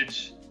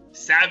 Savage,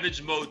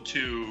 Savage Mode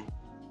 2,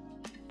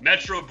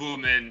 Metro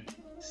Boomin,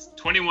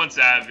 21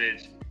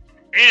 Savage,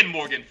 and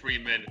Morgan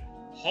Freeman.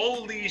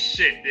 Holy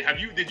shit.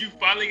 Did you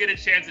finally get a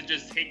chance to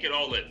just take it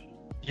all in?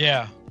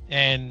 Yeah.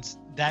 And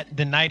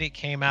the night it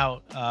came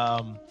out,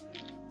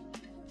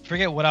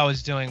 forget what I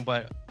was doing,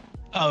 but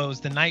it was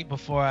the night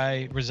before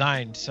I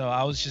resigned. So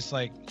I was just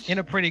like in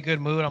a pretty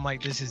good mood. I'm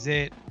like, this is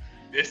it.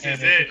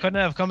 It couldn't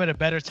have come at a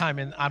better time.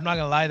 And I'm not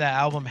gonna lie, that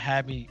album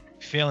had me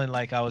feeling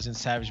like I was in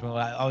Savage mode.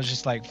 I was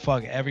just like,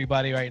 fuck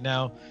everybody right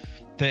now.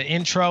 The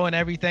intro and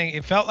everything,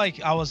 it felt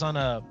like I was in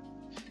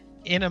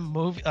a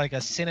movie, like a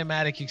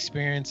cinematic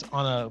experience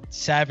on a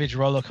Savage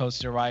roller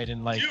coaster ride,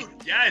 and like, dude,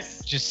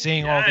 yes, just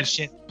seeing all this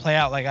shit play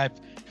out. Like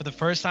for the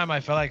first time, I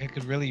felt like I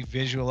could really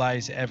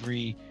visualize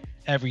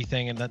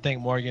everything, and I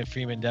think Morgan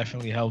Freeman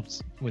definitely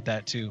helped with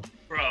that too.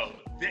 Bro,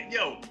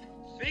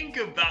 think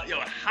about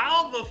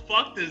how the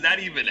fuck does that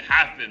even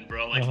happen,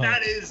 bro? Like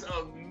that is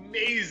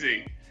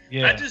amazing.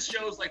 Yeah. That just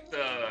shows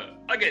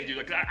again, dude,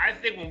 like I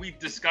think when we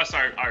discuss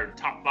our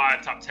top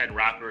 5, top 10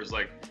 rappers,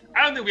 like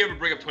I don't think we ever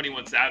bring up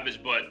 21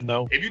 Savage, but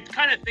no. If you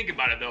kind of think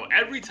about it though,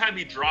 every time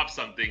he drops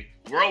something,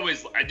 we're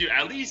always, dude,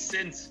 at least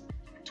since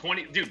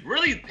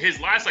really his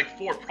last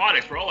 4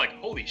 products, we're all like,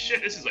 holy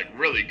shit, this is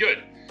really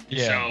good.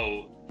 Yeah.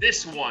 So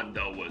this one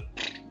though was,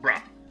 bro,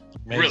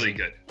 really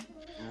good.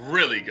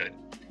 Really good.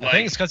 I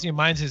think it's because he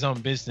minds his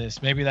own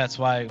business. Maybe that's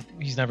why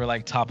he's never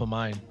top of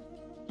mind.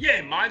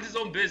 Yeah, minds his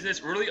own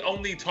business. Really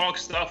only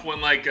talks stuff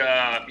when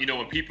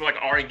when people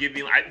aren't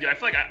giving. I feel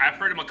like I've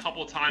heard him a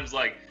couple of times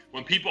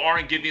when people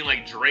aren't giving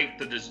Drake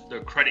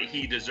the credit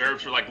he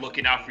deserves for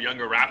looking out for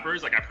younger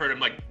rappers. I've heard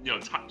him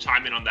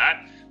chime in on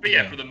that. But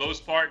yeah, for the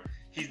most part,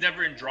 he's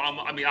never in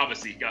drama. I mean,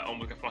 obviously he got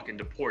almost got fucking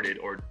deported,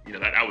 or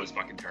that was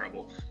fucking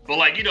terrible. But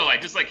like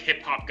just like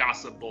hip hop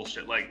gossip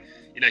bullshit. Like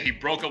he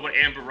broke up with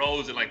Amber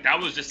Rose, and like that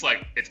was just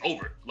like it's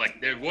over. Like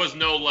there was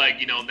no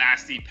like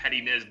nasty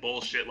pettiness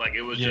bullshit. Like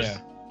it was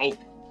just over.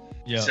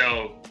 Yeah.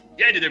 So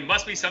yeah, dude, there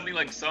must be something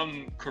like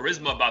some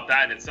charisma about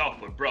that in itself.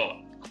 But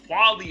bro,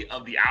 quality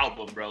of the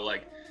album, bro.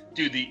 Like,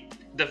 dude,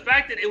 the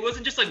fact that it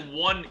wasn't just like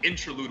one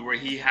interlude where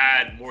he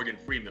had Morgan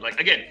Freeman. Like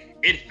again,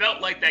 it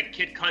felt like that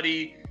Kid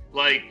Cudi.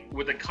 Like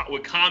with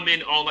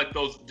Common on like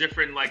those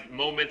different like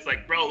moments,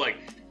 like bro, like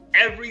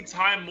every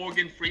time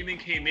Morgan Freeman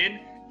came in,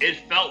 it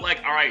felt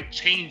like, all right,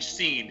 change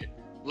scene.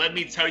 Let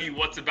me tell you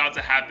what's about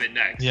to happen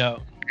next. Yeah.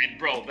 And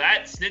bro,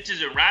 that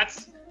Snitches and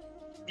Rats,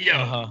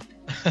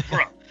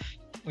 bro.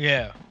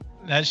 Yeah,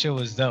 that shit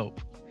was dope.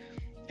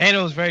 And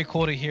it was very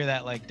cool to hear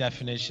that like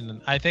definition.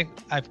 And I think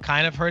I've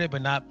kind of heard it,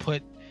 but not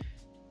put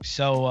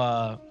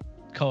so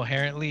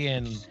coherently.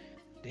 And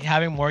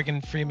having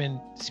Morgan Freeman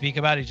speak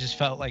about it just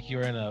felt like you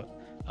were in a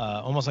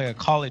almost like a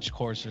college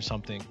course or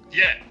something.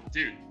 Yeah,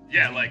 dude.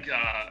 Yeah, like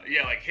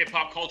hip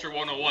hop culture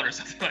 101 or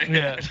something like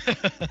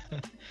that.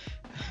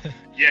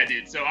 Yeah,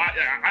 dude. So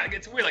I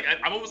it's weird. Like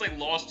I'm almost like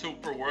lost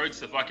for words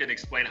to fucking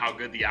explain how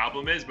good the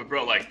album is. But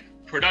bro, like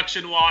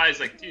production wise,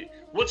 like dude,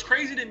 what's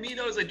crazy to me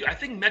though is like dude, I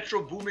think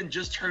Metro Boomin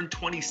just turned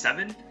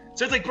 27.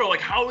 So it's like, bro,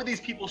 like how are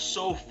these people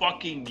so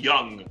fucking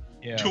young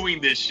doing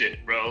this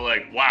shit, bro?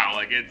 Like wow,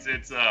 like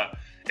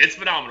it's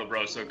phenomenal,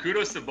 bro. So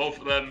kudos to both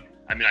of them.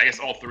 I mean, I guess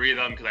all three of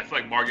them, because I feel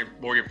like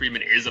Morgan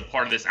Freeman is a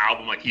part of this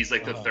album. Like he's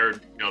like the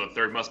third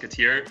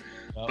musketeer.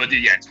 But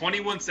dude, yeah,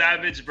 21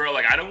 Savage, bro.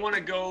 Like I don't want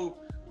to go.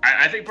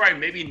 I think probably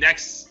maybe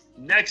next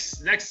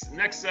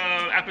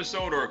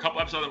episode or a couple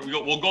episodes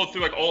we'll go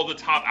through like all the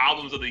top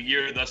albums of the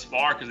year thus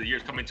far, because the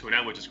year's coming to an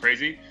end, which is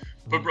crazy.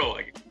 But bro,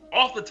 like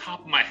off the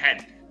top of my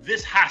head,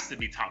 this has to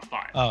be top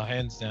 5. Oh,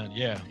 hands down,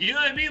 yeah. You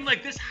know what I mean?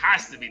 Like this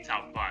has to be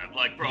top 5.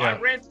 Like bro, I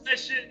ran to that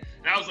shit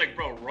and I was like,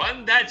 bro,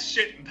 run that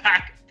shit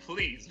back,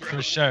 please, bro.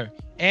 For sure.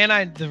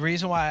 And the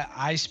reason why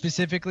I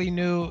specifically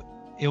knew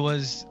it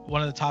was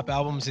one of the top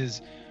albums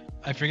is,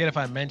 I forget if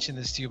I mentioned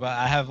this to you, but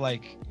I have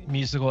like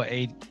musical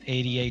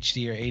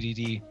ADHD or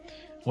ADD,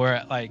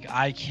 where like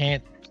I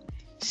can't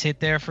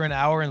sit there for an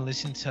hour and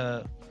listen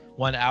to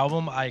one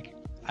album. I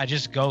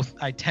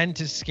tend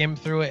to skim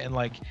through it and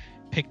like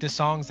pick the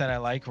songs that I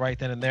like right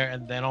then and there,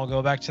 and then I'll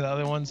go back to the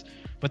other ones.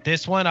 But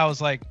this one, I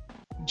was like,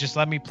 just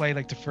let me play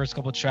like the first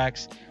couple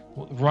tracks.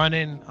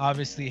 Running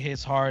obviously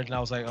hits hard, and I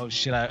was like, oh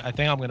shit, I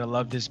think I'm gonna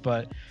love this,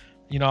 but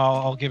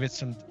I'll give it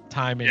some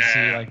time and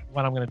see like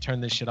when I'm gonna turn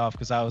this shit off,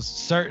 because I was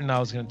certain I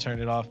was gonna turn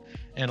it off,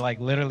 and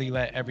like literally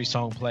let every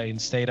song play and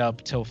stayed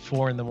up till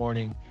 4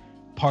 a.m,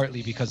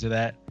 partly because of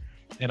that.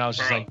 And I was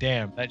just like,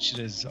 damn, that shit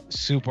is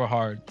super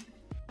hard.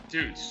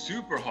 Dude,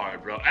 super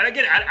hard, bro. And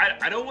again,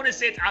 I don't want to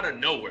say it's out of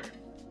nowhere,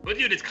 but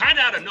dude, it's kind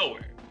of out of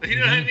nowhere. You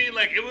know what I mean?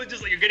 Like it was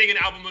just like you're getting an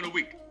album in a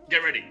week.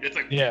 Get ready. It's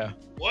like,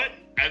 what?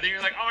 And then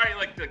you're like, all right,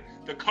 like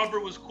the cover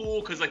was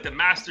cool because like the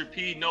Master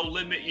P, No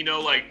Limit,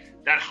 like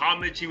that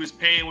homage he was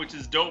paying, which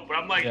is dope. But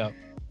I'm like,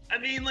 I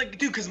mean, like,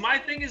 dude, because my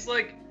thing is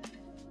like,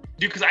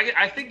 dude, because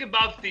I think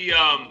about the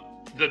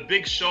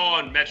Big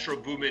Sean Metro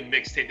Boomin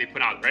mixtape they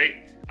put out,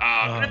 right?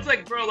 And it's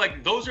like, bro,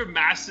 like those are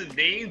massive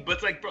names, but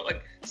it's like, bro,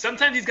 like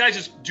sometimes these guys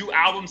just do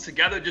albums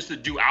together just to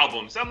do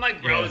albums. So I'm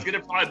like, bro, it's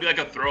gonna probably be like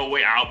a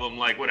throwaway album,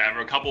 like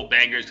whatever, a couple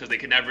bangers, because they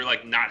can never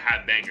like not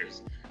have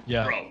bangers.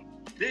 Yeah, bro,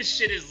 this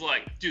shit is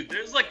like, dude,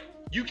 there's like,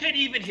 you can't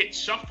even hit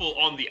shuffle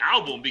on the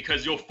album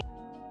because you'll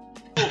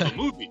the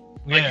movie.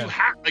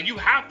 Like you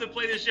have to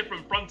play this shit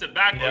from front to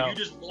back, or you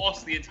just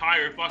lost the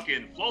entire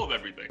fucking flow of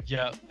everything.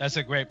 Yeah, that's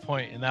a great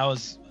point. And that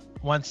was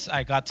once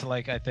I got to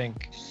like, I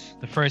think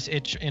the first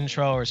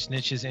intro or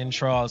Snitches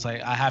intro, I was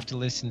like, I have to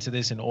listen to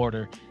this in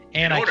order,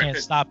 and I can't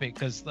stop it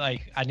because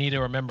like I need to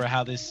remember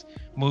how this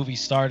movie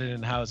started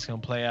and how it's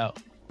gonna play out.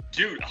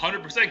 Dude,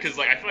 100%, because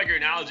like I feel like your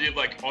analogy of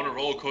like on a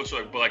roller coaster,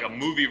 like, but like a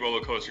movie roller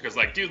coaster, because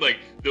like, dude, like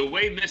the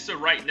way Mr.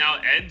 Right Now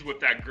ends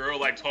with that girl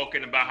like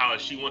talking about how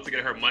she wants to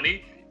get her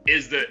money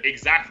is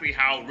exactly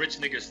how Rich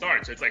Niggas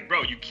starts. So it's like,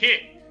 bro, you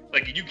can't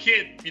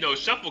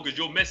shuffle because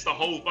you'll miss the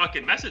whole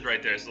fucking message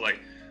right there. So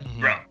like,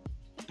 bro.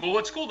 But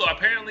what's cool though,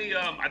 apparently,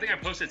 I think I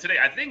posted today,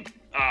 I think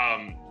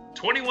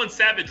 21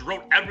 Savage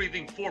wrote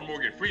everything for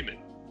Morgan Freeman.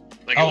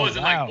 Like it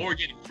wasn't like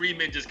Morgan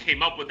Freeman just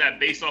came up with that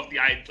based off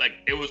like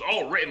it was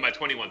all written by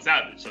 21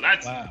 Savage. So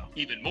that's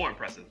even more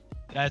impressive.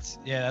 That's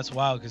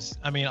wild, because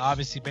I mean,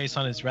 obviously based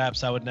on his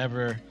raps, I would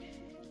never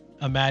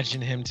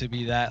imagine him to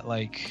be that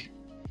like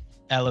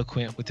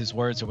eloquent with his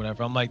words or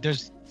whatever. I'm like,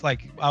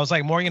 I was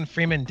like, Morgan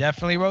Freeman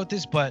definitely wrote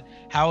this, but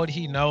how would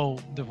he know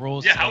the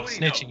rules to like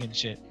snitching and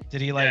shit?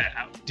 Did he like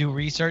do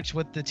research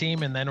with the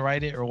team and then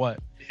write it or what?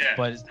 Yeah.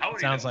 But it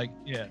sounds like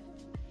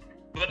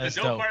But the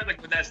dope part,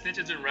 like with that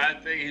Snitches and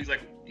Rat thing, he's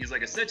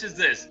like a snitch is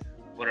this,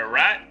 but a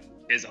rat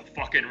is a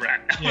fucking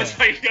rat. I was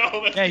like,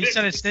 yo. Yeah, you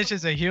said a snitch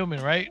is a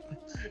human, right?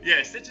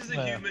 Yeah, snitch is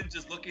a human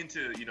just looking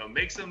to,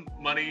 make some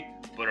money,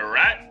 but a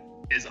rat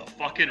is a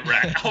fucking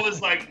rat. I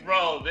was like,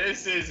 bro,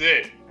 this is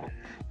it.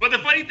 But the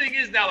funny thing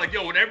is now, like,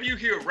 yo, whenever you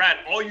hear Rat,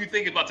 all you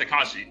think about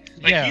Tekashi.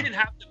 Like, he didn't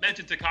have to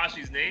mention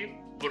Tekashi's name,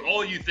 but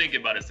all you think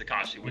about is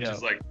Tekashi, which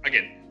is, like,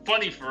 again,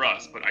 funny for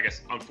us, but I guess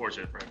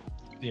unfortunate for him.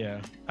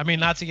 Yeah. I mean,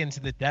 not to get into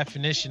the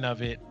definition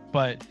of it,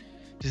 but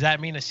does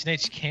that mean a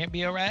snitch can't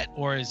be a rat?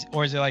 Or is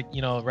it like,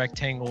 you know, a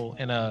rectangle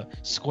in a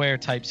square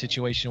type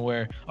situation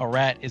where a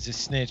rat is a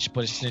snitch,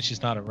 but a snitch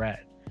is not a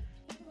rat?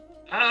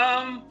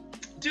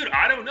 Dude,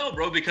 I don't know,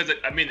 bro, because,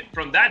 I mean,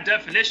 from that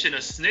definition,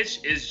 a snitch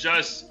is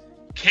just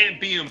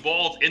can't be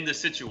involved in the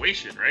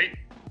situation, right?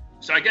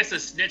 So I guess a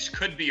snitch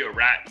could be a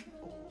rat,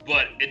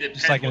 but it depends.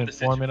 Just like an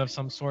informant of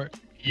some sort?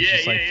 Yeah,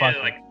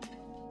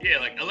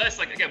 like unless,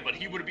 like, again, but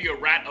he would be a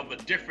rat of a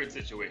different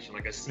situation.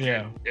 Like,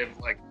 if,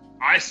 like,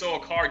 I saw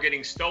a car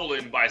getting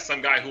stolen by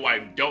some guy who I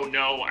don't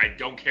know, I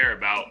don't care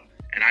about,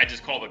 and I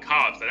just call the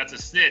cops, that's a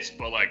snitch,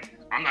 but, like,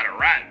 I'm not a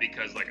rat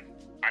because, like,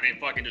 I didn't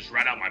fucking just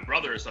rat out my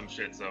brother or some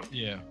shit, so.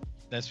 Yeah,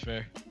 that's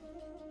fair.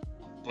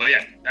 But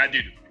yeah, that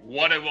dude,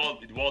 what a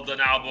well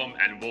done album,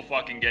 and we'll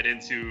fucking get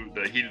into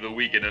the heat of the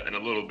week in a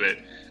little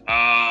bit.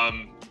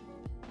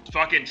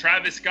 Fucking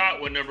Travis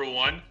Scott went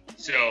 #1,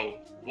 so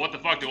what the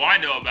fuck do I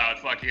know about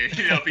fucking,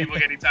 you know, people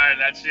getting tired of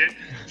that shit?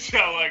 So,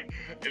 like,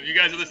 if you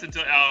guys listened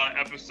to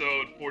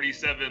episode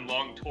 47,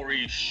 Long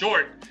Story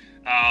Short,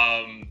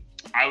 I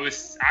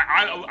was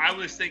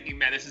thinking,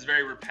 man, this is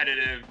very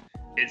repetitive.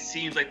 It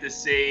seems like the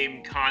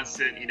same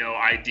constant, you know,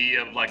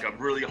 idea of like a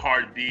really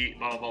hard beat,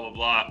 blah, blah, blah,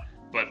 blah.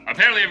 But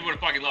apparently everyone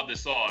fucking loved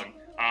this song.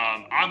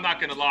 I'm not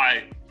gonna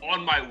lie,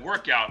 on my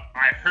workout,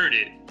 I heard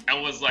it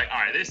and was like, all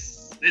right,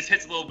 this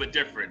hits a little bit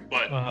different.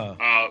 But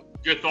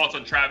your thoughts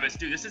on Travis?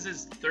 Dude, this is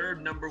his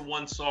third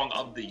 #1 song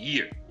of the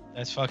year.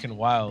 That's fucking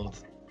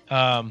wild.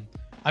 I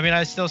mean,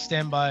 I still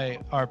stand by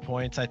our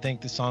points. I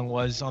think the song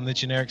was on the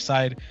generic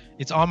side.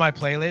 It's on my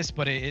playlist,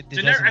 but it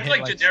doesn't I feel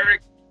like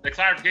generic. The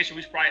clarification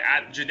we should probably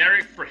add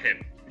generic for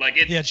him. Like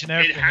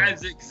generic. It has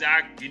the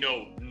exact, you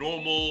know,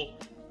 normal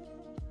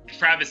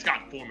Travis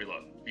Scott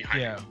formula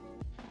behind it.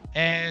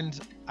 And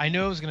I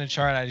knew it was gonna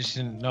chart. I just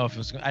didn't know if it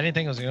was. I didn't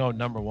think it was gonna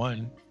go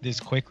 #1 this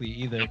quickly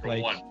either.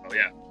 #1. Oh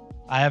yeah.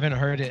 I haven't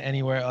heard it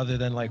anywhere other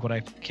than like when I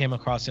came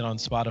across it on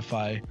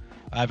Spotify.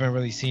 I haven't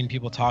really seen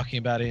people talking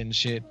about it and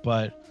shit,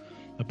 but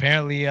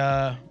apparently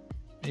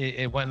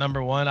it went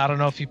 #1. I don't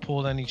know if he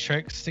pulled any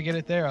tricks to get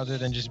it there other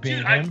than just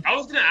being him. I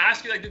was gonna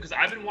ask you, like, dude, because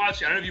I've been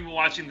watching. I don't know if you've been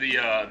watching the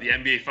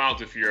NBA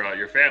Finals with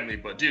your family,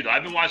 but dude,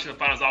 I've been watching the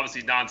Finals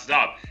obviously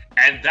nonstop,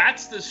 and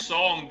that's the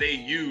song they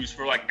use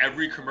for like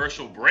every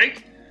commercial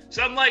break.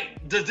 So I'm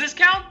like, does this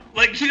count?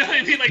 Like, you know what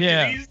I mean? Like,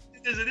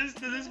 does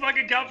this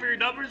fucking count for your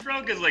numbers,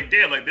 bro? Because like,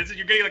 damn, like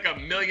you're getting like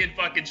 1 million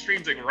fucking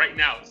streams like right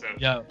now. So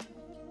yeah,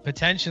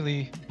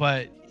 potentially,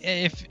 but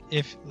if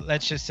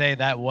let's just say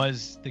that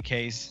was the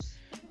case.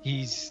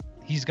 He's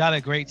got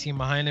a great team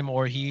behind him,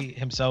 or he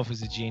himself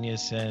is a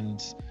genius, and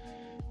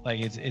like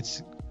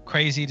it's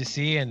crazy to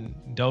see and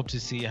dope to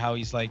see how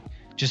he's like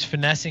just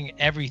finessing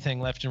everything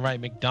left and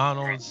right.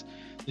 McDonald's,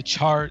 the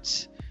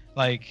charts,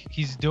 like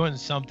he's doing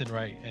something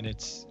right, and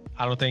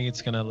I don't think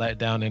it's gonna let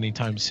down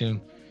anytime soon.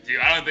 Dude,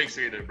 I don't think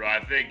so either, bro.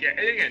 I think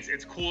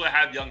it's cool to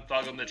have Young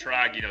Thug on the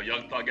track. You know,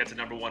 Young Thug gets a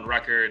 #1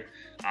 record.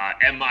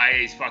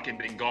 MIA's fucking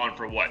been gone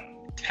for what?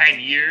 10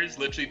 years,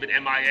 literally been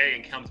MIA,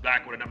 and comes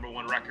back with a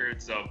 #1 record.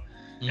 So,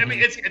 I mean,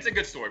 it's a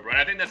good story, bro. And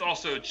I think that's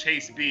also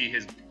Chase B,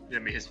 his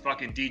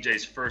fucking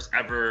DJ's first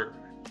ever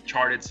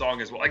charted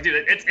song as well. Like,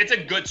 dude, it's a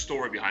good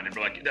story behind it,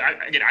 bro. Like,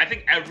 I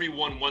think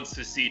everyone wants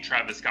to see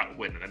Travis Scott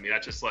win. I mean,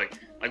 that's just like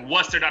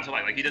what's there not to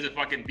like? Like, he doesn't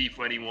fucking beef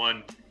with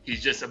anyone.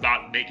 He's just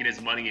about making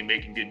his money and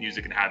making good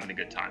music and having a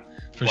good time.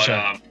 For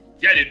sure.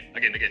 Yeah, dude.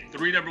 Again,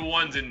 3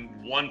 #1s in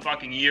 1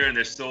 fucking year, and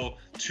there's still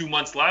 2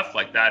 months left.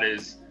 Like, that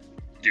is.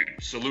 Dude,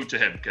 salute to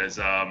him, because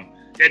yeah,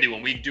 dude,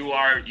 when we do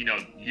our, you know,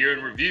 year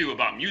in review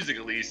about music,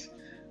 at least,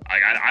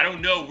 I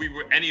don't know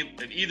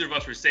if either of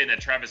us were saying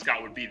that Travis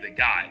Scott would be the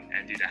guy,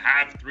 and dude, to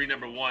have 3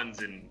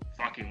 #1s in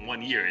fucking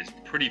 1 year is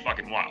pretty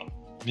fucking wild.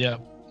 Yeah,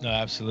 no,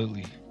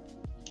 absolutely,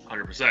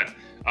 100%.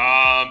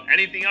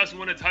 Anything else you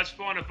want to touch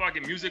on,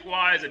 fucking music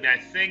wise? I mean, I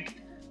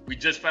think we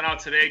just found out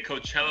today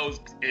Coachella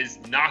is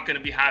not going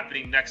to be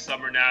happening next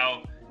summer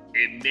now.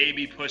 It may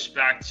be pushed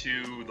back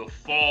to the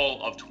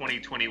fall of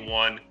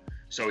 2021.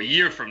 So a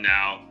year from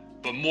now,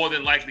 but more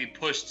than likely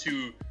pushed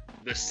to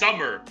the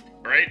summer,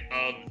 right,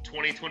 of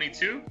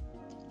 2022?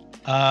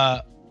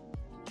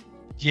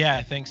 Yeah,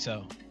 I think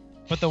so.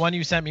 But the one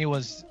you sent me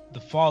was the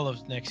fall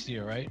of next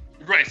year, right?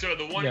 Right, so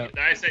the one that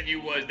I sent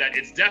you was that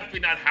it's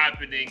definitely not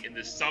happening in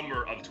the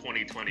summer of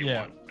 2021.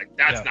 Yeah. Like,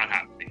 that's not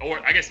happening.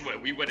 Or I guess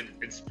we went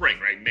in spring,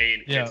 right?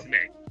 It's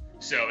May.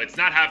 So it's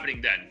not happening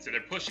then. So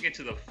they're pushing it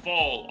to the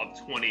fall of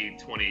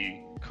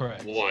 2021.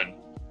 Correct.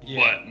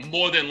 Yeah. But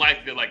more than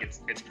likely, like,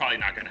 it's probably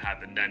not going to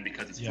happen then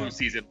because it's flu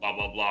season, blah,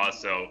 blah, blah.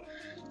 So,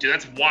 dude,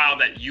 that's wild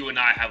that you and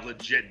I have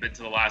legit been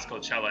to the last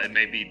Coachella in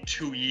maybe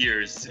 2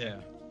 years to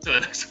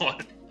the next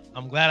one.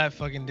 I'm glad I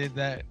fucking did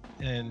that,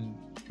 and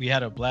we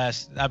had a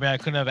blast. I mean, I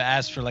couldn't have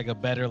asked for, like, a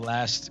better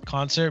last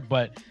concert,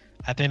 but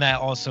I think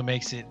that also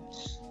makes it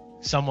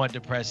somewhat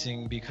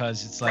depressing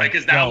because it's like, right,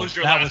 because that was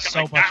your that last was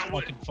so like, much that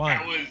was, fucking fun.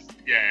 That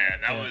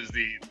was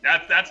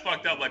that's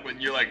fucked up. Like when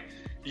you're like,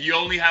 you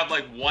only have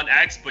like one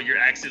ex, but your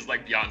ex is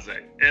like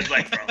Beyonce. It's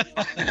like, bro.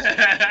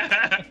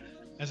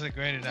 That's a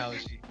great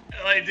analogy.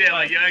 Like, damn,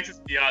 like your ex is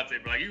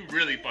Beyonce, bro. Like you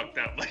really fucked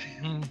up. Like.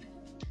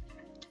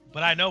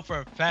 But I know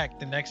for a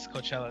fact the next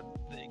Coachella,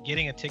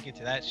 getting a ticket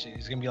to that shit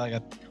is gonna be like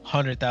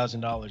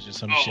 $100,000 or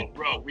some shit. Oh,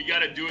 bro, we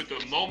gotta do it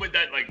the moment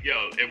that, like,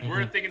 yo, if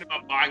we're thinking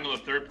about buying on the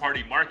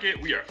third-party market,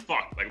 we are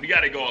fucked. Like, we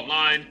gotta go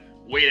online,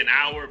 wait an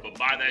hour, but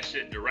buy that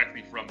shit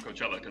directly from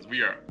Coachella because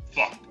we are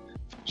fucked.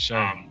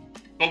 Sure.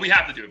 But we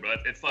have to do it, bro.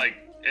 It's like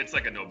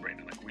a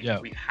no-brainer. Like, we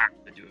have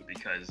to do it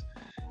because,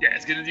 yeah,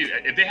 it's gonna do.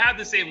 If they have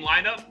the same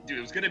lineup, dude,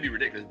 it was gonna be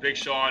ridiculous. Big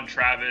Sean,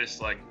 Travis,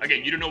 like,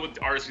 again, you don't know what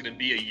the artist is gonna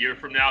be a year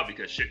from now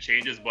because shit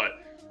changes,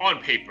 but on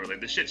paper,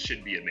 like, the shit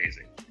should be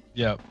amazing.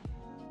 Yep.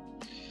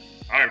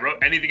 All right, bro.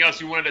 Anything else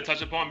you wanted to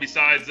touch upon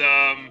besides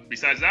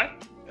that?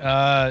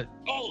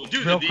 Oh,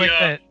 dude. Real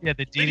quick, the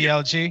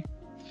DDLG.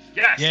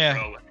 Yes,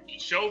 bro. He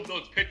showed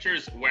those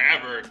pictures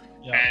wherever,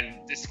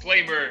 and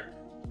disclaimer,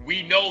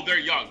 we know they're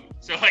young,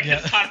 so like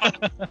it's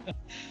not.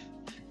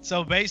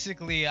 So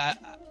basically, I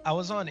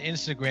was on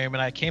Instagram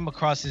and I came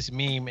across this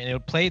meme, and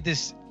it played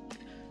this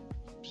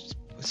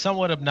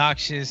somewhat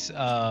obnoxious,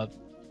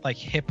 like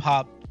hip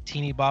hop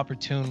teeny bopper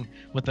tune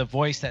with a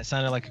voice that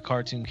sounded like a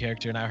cartoon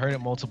character, and I heard it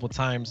multiple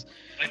times.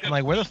 Like I'm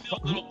like, where the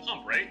fuck? Little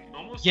Pump, right?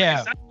 Almost.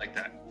 Yeah. Like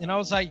that. And I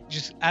was like,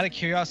 just out of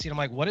curiosity, I'm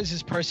like, what does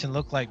this person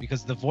look like?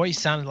 Because the voice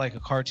sounded like a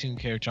cartoon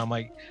character. I'm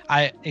like,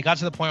 it got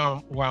to the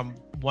point where I'm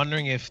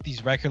wondering if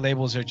these record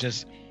labels are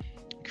just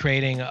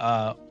creating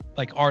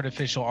like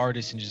artificial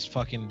artists and just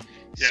fucking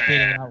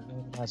spitting out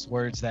last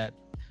words that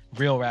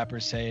real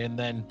rappers say. And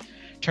then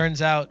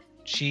turns out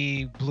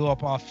she blew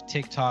up off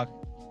TikTok.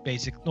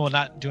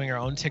 Not doing her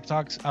own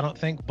TikToks, I don't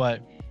think,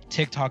 but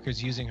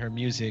TikTokers using her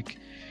music.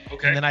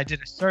 Okay. And then I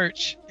did a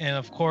search, and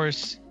of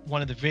course,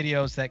 one of the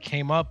videos that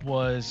came up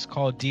was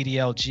called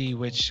DDLG,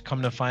 which,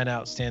 come to find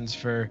out, stands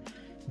for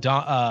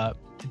Dom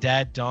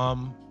Dad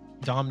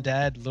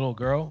Little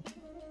Girl,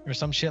 or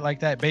some shit like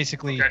that.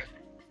 Basically,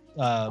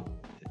 I'm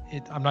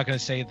not gonna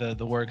say the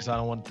word because I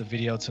don't want the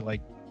video to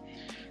like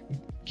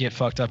get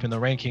fucked up in the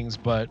rankings,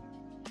 but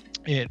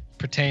it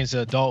pertains to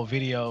adult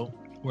video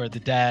where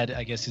the dad,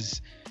 I guess,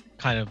 is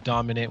kind of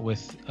dominant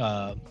with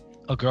a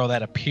girl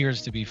that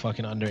appears to be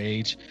fucking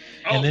underage.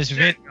 And this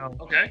video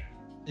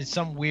is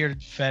some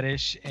weird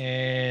fetish,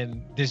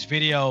 and this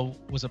video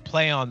was a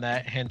play on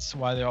that, hence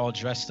why they're all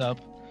dressed up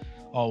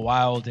all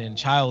wild and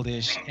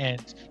childish.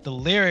 And the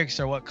lyrics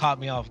are what caught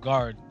me off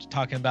guard,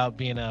 talking about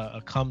being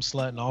a cum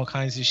slut and all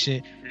kinds of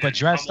shit, but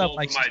dressed up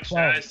like she's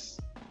 12.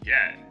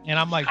 Yeah. And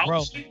I'm like,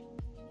 bro,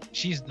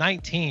 she's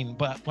 19,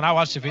 but when I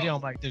watched the video,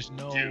 I'm like, there's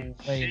no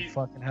way in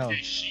fucking hell.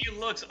 Dude, she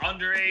looks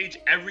underage.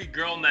 Every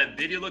girl in that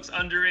video looks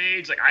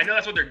underage. Like, I know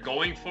that's what they're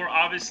going for,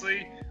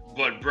 obviously,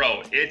 but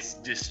bro, it's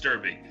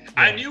disturbing. Yeah.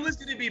 I knew it was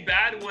gonna be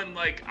bad when,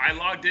 like, I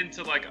logged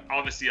into, like,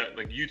 obviously,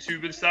 like,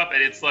 YouTube and stuff,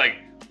 and it's like,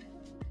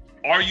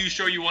 are you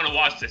sure you want to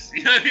watch this?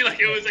 You know what I mean? Like,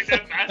 it was like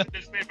that massive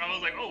display. I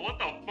was like, oh, what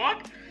the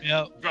fuck?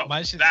 Yeah, bro,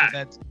 my shit said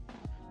that.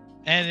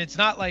 And it's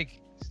not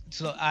like,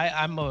 so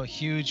I'm a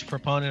huge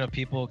proponent of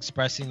people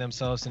expressing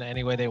themselves in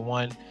any way they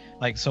want.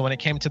 Like, so when it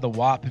came to the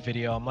WAP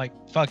video, I'm like,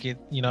 fuck it,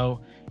 you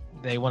know,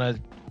 they want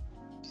to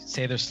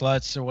say they're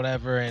sluts or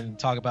whatever and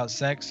talk about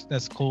sex.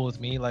 That's cool with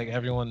me. Like,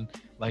 everyone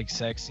likes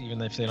sex, even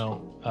if they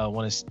don't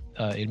want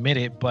to admit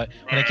it. But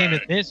when it came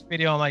to this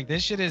video, I'm like,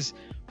 this shit is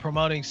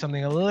promoting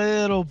something a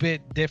little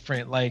bit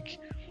different. Like,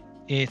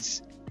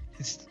 it's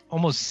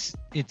almost,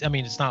 I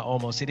mean, it's not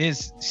almost, it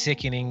is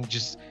sickening.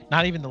 Just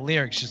not even the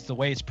lyrics, just the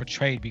way it's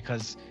portrayed,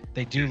 because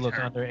they do look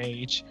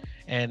underage,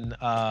 and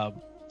I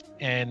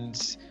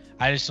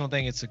just don't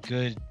think it's a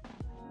good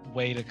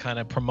way to kind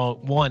of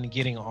promote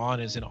getting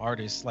on as an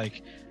artist.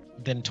 Like,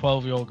 then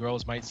 12-year-old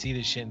girls might see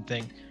this shit and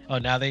think, oh,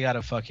 now they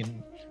gotta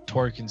fucking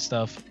twerk and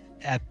stuff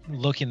at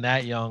looking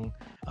that young.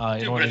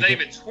 Dude, but it's not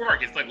even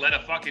twerk. It's like, let a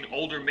fucking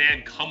older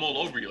man come all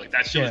over you. Like,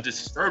 that shit was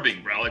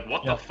disturbing, bro. Like,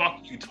 what the fuck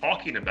are you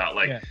talking about?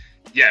 Like,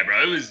 yeah,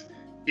 bro, it was.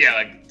 Yeah,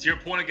 like, to your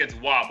point against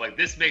WAP, like,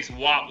 this makes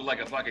WAP look like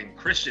a fucking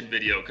Christian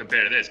video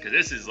compared to this, because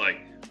this is, like,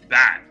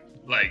 bad.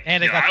 Like,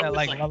 and it got that,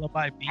 like,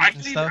 lullaby beat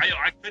and stuff.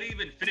 I couldn't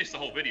even finish the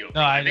whole video.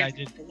 No, I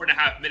did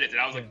 4.5 minutes, and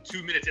I was, like,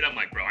 2 minutes in, I'm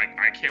like, bro,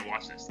 I can't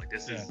watch this. Like,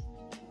 this is...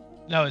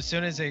 No, as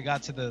soon as it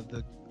got to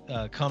the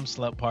cum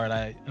slut part,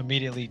 I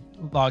immediately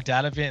logged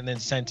out of it and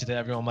then sent it to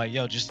everyone. I'm like,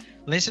 yo, just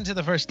listen to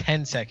the first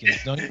 10 seconds.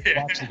 Don't even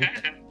watch the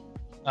video.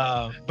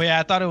 But yeah,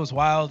 I thought it was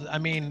wild. I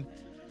mean,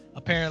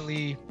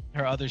 apparently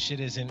her other shit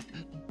isn't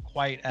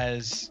quite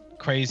as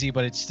crazy,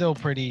 but it's still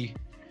pretty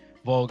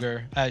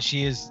vulgar.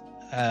 She is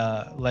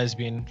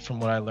lesbian, from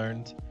what I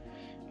learned,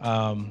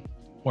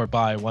 or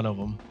bi, one of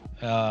them.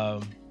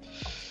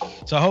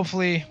 So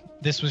hopefully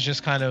this was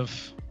just kind of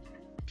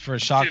for a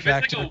shock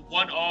factor. It's like a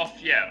one-off,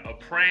 a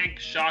prank,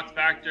 shock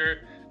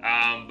factor.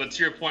 But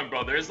to your point,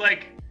 bro, there's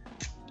like,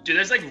 Dude,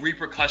 there's like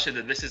repercussions,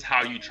 and this is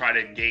how you try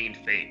to gain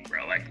fame,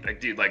 bro. Like,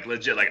 dude, like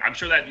legit. Like, I'm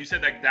sure that you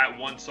said like that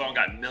one song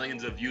got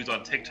millions of views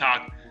on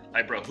TikTok.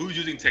 Like, bro, who's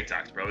using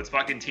TikToks, bro? It's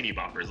fucking teeny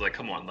boppers. Like,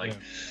 come on, like,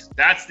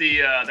 that's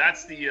the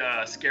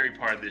scary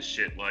part of this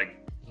shit. Like,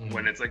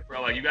 when it's like,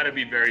 bro, like you gotta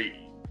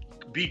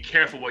be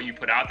careful what you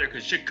put out there,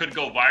 because shit could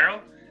go viral,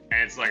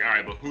 and it's like, all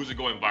right, but who's it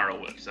going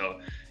viral with? So,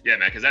 yeah,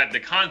 man, because the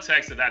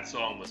context of that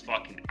song was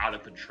fucking out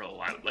of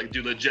control. Like,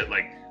 dude, legit,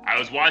 like, I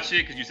was watching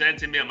it because you sent it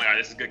to me. I'm like, all right,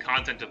 this is good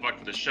content to fuck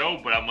for the show,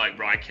 but I'm like,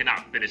 bro, I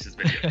cannot finish this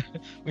video.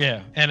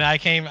 Yeah, and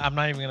I'm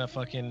not even gonna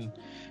fucking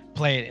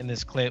play it in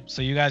this clip,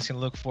 so you guys can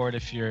look for it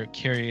if you're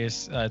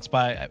curious. It's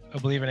by, I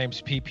believe her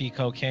name's PP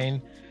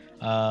Cocaine,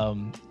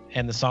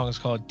 and the song is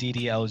called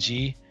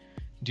DDLG.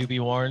 Do be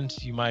warned,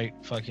 you might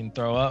fucking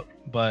throw up,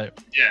 but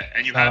yeah,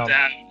 and you have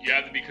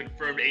to be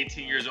confirmed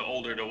 18 years or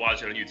older to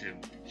watch it on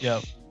YouTube.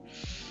 Yep.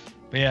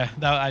 But yeah,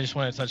 I just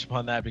wanted to touch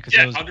upon that because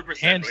it was 100%,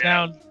 hands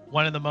down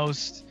one of the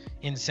most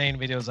insane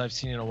videos I've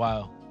seen in a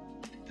while.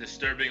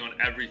 Disturbing on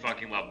every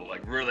fucking level.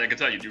 Like, really, I can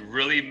tell you, dude,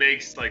 really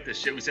makes like the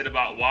shit we said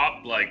about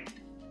WAP like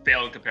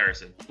fail in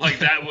comparison. Like,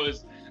 that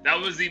was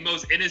the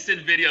most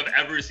innocent video I've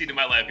ever seen in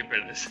my life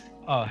compared to this.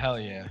 Oh hell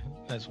yeah,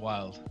 that's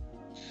wild.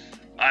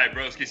 All right,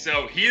 broski.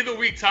 So Heat of the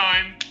Week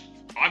time.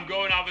 I'm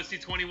going obviously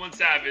 21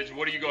 Savage.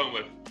 What are you going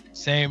with?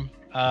 Same.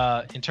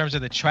 In terms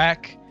of the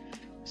track,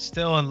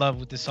 still in love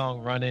with the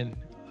song "Running."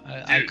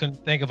 I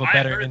couldn't think of a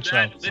better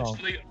intro song.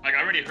 Like,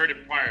 I already heard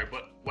it prior,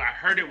 but I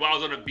heard it while I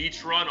was on a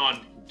beach run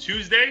on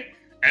Tuesday,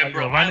 and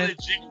bro, I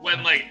legit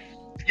went like,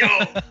 yo.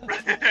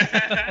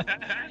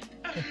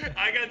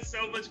 I got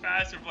so much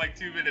faster for like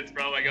 2 minutes,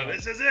 bro. Like, yo,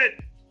 this is it.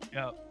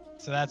 Yeah.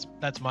 So that's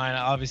mine.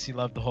 I obviously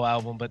love the whole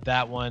album, but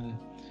that one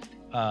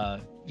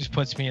just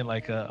puts me in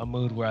like a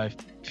mood where I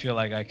feel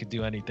like I could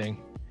do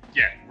anything.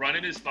 Yeah,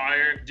 Running is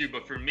fire, dude.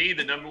 But for me,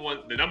 the number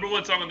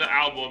one song on the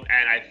album,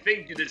 and I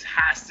think this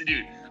has to,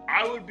 dude.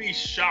 I would be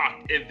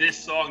shocked if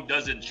this song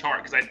doesn't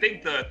chart, because I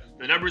think the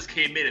numbers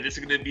came in, and this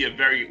is going to be a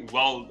very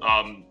well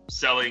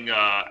selling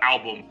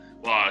album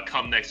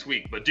come next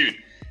week. But dude,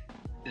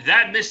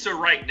 that Mr.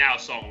 Right Now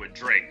song with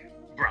Drake,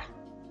 bro,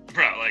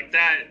 like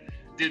that.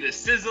 Dude, the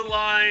SZA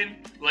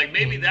line, like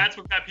maybe that's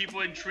what got people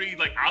intrigued,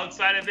 like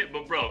outside of it.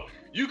 But bro,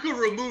 you could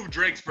remove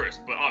Drake's verse,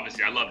 but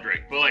obviously I love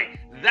Drake. But like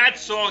that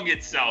song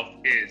itself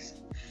is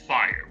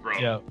fire, bro.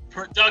 Yeah.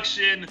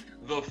 Production,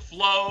 the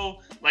flow,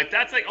 like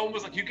that's like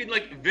almost like you can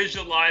like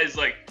visualize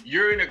like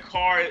you're in a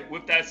car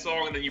with that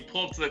song, and then you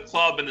pull up to the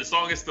club and the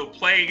song is still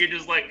playing. You're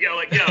just like, yo,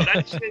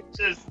 that shit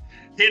just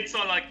hits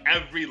on like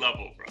every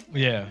level, bro.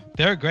 Yeah,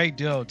 they're a great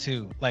duo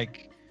too.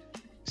 Like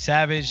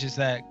Savage is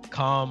that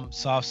calm,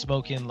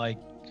 soft-spoken, like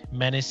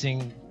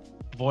menacing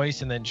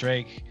voice, and then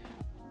Drake,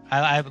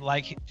 I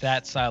like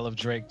that style of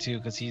Drake too,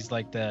 because he's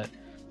like the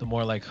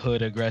more like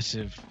hood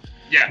aggressive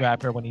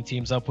rapper when he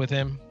teams up with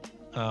him.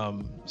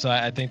 So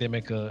I think they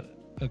make a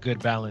good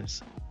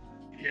balance.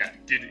 Yeah,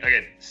 dude,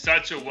 again,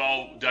 such a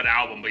well done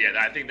album. But yeah,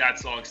 I think that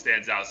song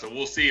stands out. So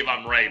we'll see if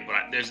I'm right.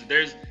 But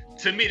there's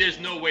to me, there's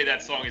no way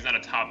that song is not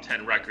a top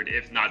 10 record,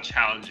 if not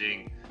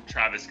challenging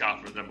Travis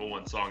Scott for the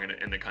 #1 song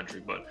in the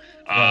country. But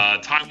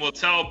time will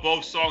tell.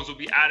 Both songs will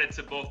be added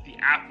to both the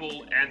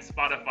Apple and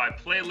Spotify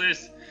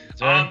playlists.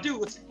 Dude,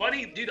 what's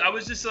funny, dude, I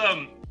was just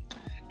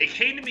it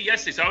came to me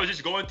yesterday, so I was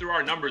just going through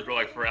our numbers, bro,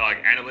 like for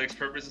like analytics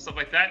purposes and stuff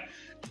like that.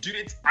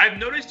 Dude, I've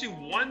noticed you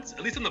once,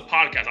 at least on the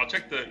podcast.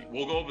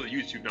 We'll go over the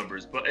YouTube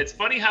numbers, but it's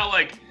funny how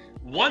like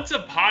once a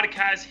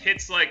podcast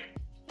hits like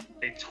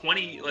a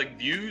 20 like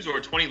views or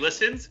 20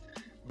 listens,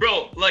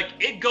 bro, like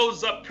it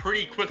goes up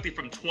pretty quickly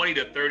from 20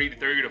 to 30 to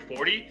 30 to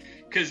 40.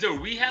 Cause dude,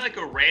 we had like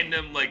a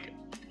random, like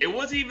it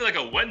wasn't even like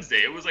a Wednesday,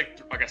 it was like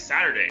a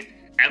Saturday,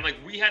 and like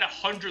we had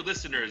 100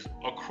 listeners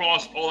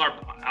across all our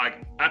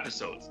like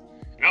episodes.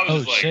 And I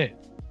was just like, shit.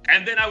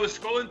 And then I was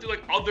scrolling through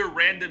like other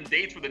random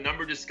dates where the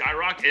number just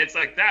skyrocketed, and it's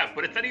like that.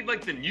 But it's not even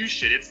like the new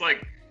shit. It's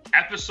like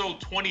episode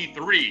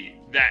 23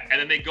 and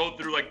then they go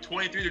through like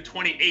 23 to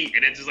 28,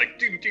 and it's just like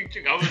ding, ding,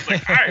 ding. I was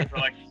like, all right, bro,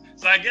 like.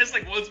 So I guess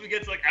like once we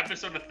get to like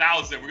episode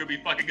 1000, we're gonna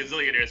be fucking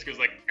gazillionaires, because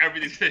like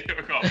everything's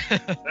gonna go.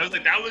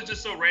 That was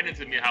just so random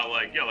to me how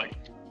like like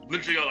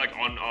literally like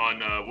on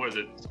what is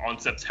it, on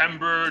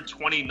September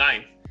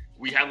 29th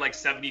we had like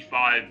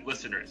 75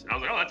 listeners, and I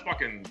was like, oh, that's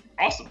fucking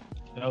awesome.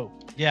 Oh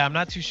yeah, I'm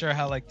not too sure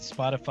how like the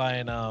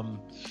Spotify and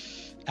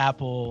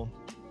Apple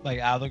like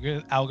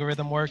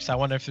algorithm works. I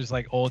wonder if there's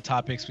like old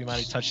topics we might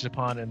have touched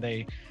upon and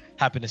they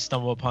happen to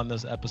stumble upon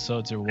those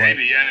episodes or what.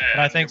 Maybe, yeah.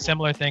 But I think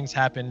similar things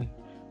happen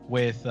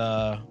with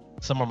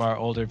some of our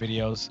older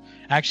videos.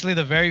 Actually,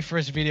 the very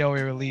first video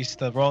we released,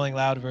 the Rolling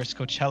Loud vs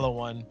Coachella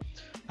one,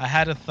 I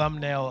had a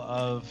thumbnail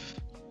of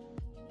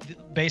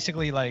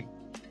basically like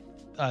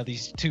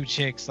these two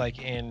chicks like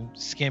in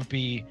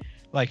skimpy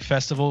like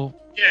festival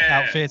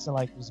outfits and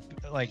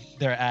like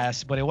their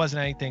ass, but it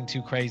wasn't anything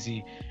too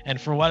crazy.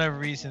 And for whatever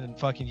reason,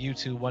 fucking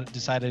YouTube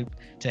decided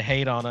to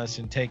hate on us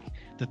and take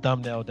the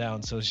thumbnail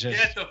down. So it's just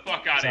get the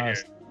fuck out of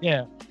here.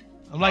 Yeah.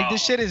 I'm like,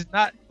 this shit is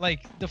not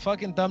like the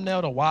fucking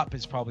thumbnail to WAP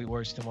is probably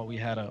worse than what we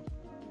had up.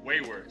 Way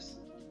worse.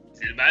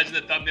 Dude, imagine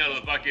the thumbnail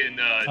of the fucking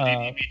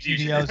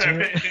DDBG.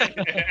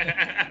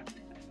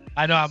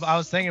 I know. I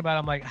was thinking about it.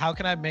 I'm like, how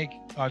can I make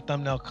our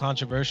thumbnail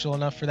controversial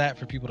enough for that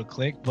for people to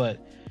click?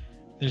 But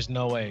there's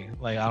no way.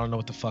 Like, I don't know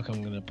what the fuck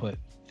I'm gonna put.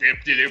 Dude,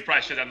 they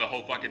probably shut down the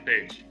whole fucking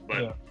page.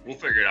 But we'll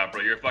figure it out,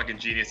 bro. You're a fucking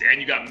genius, and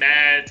you got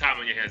mad time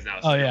on your hands now.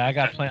 So I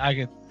got I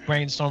could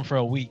brainstorm for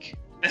a week.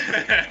 All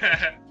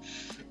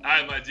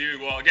right, my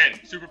dude. Well, again,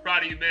 super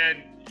proud of you,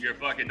 man. You're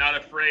fucking not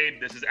afraid.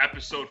 This is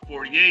episode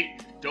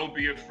 48. Don't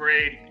be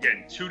afraid.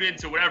 Again, tune in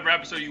to whatever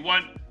episode you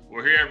want.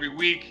 We're here every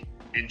week.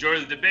 Enjoy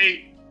the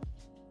debate.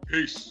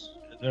 Peace.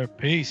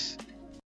 Peace.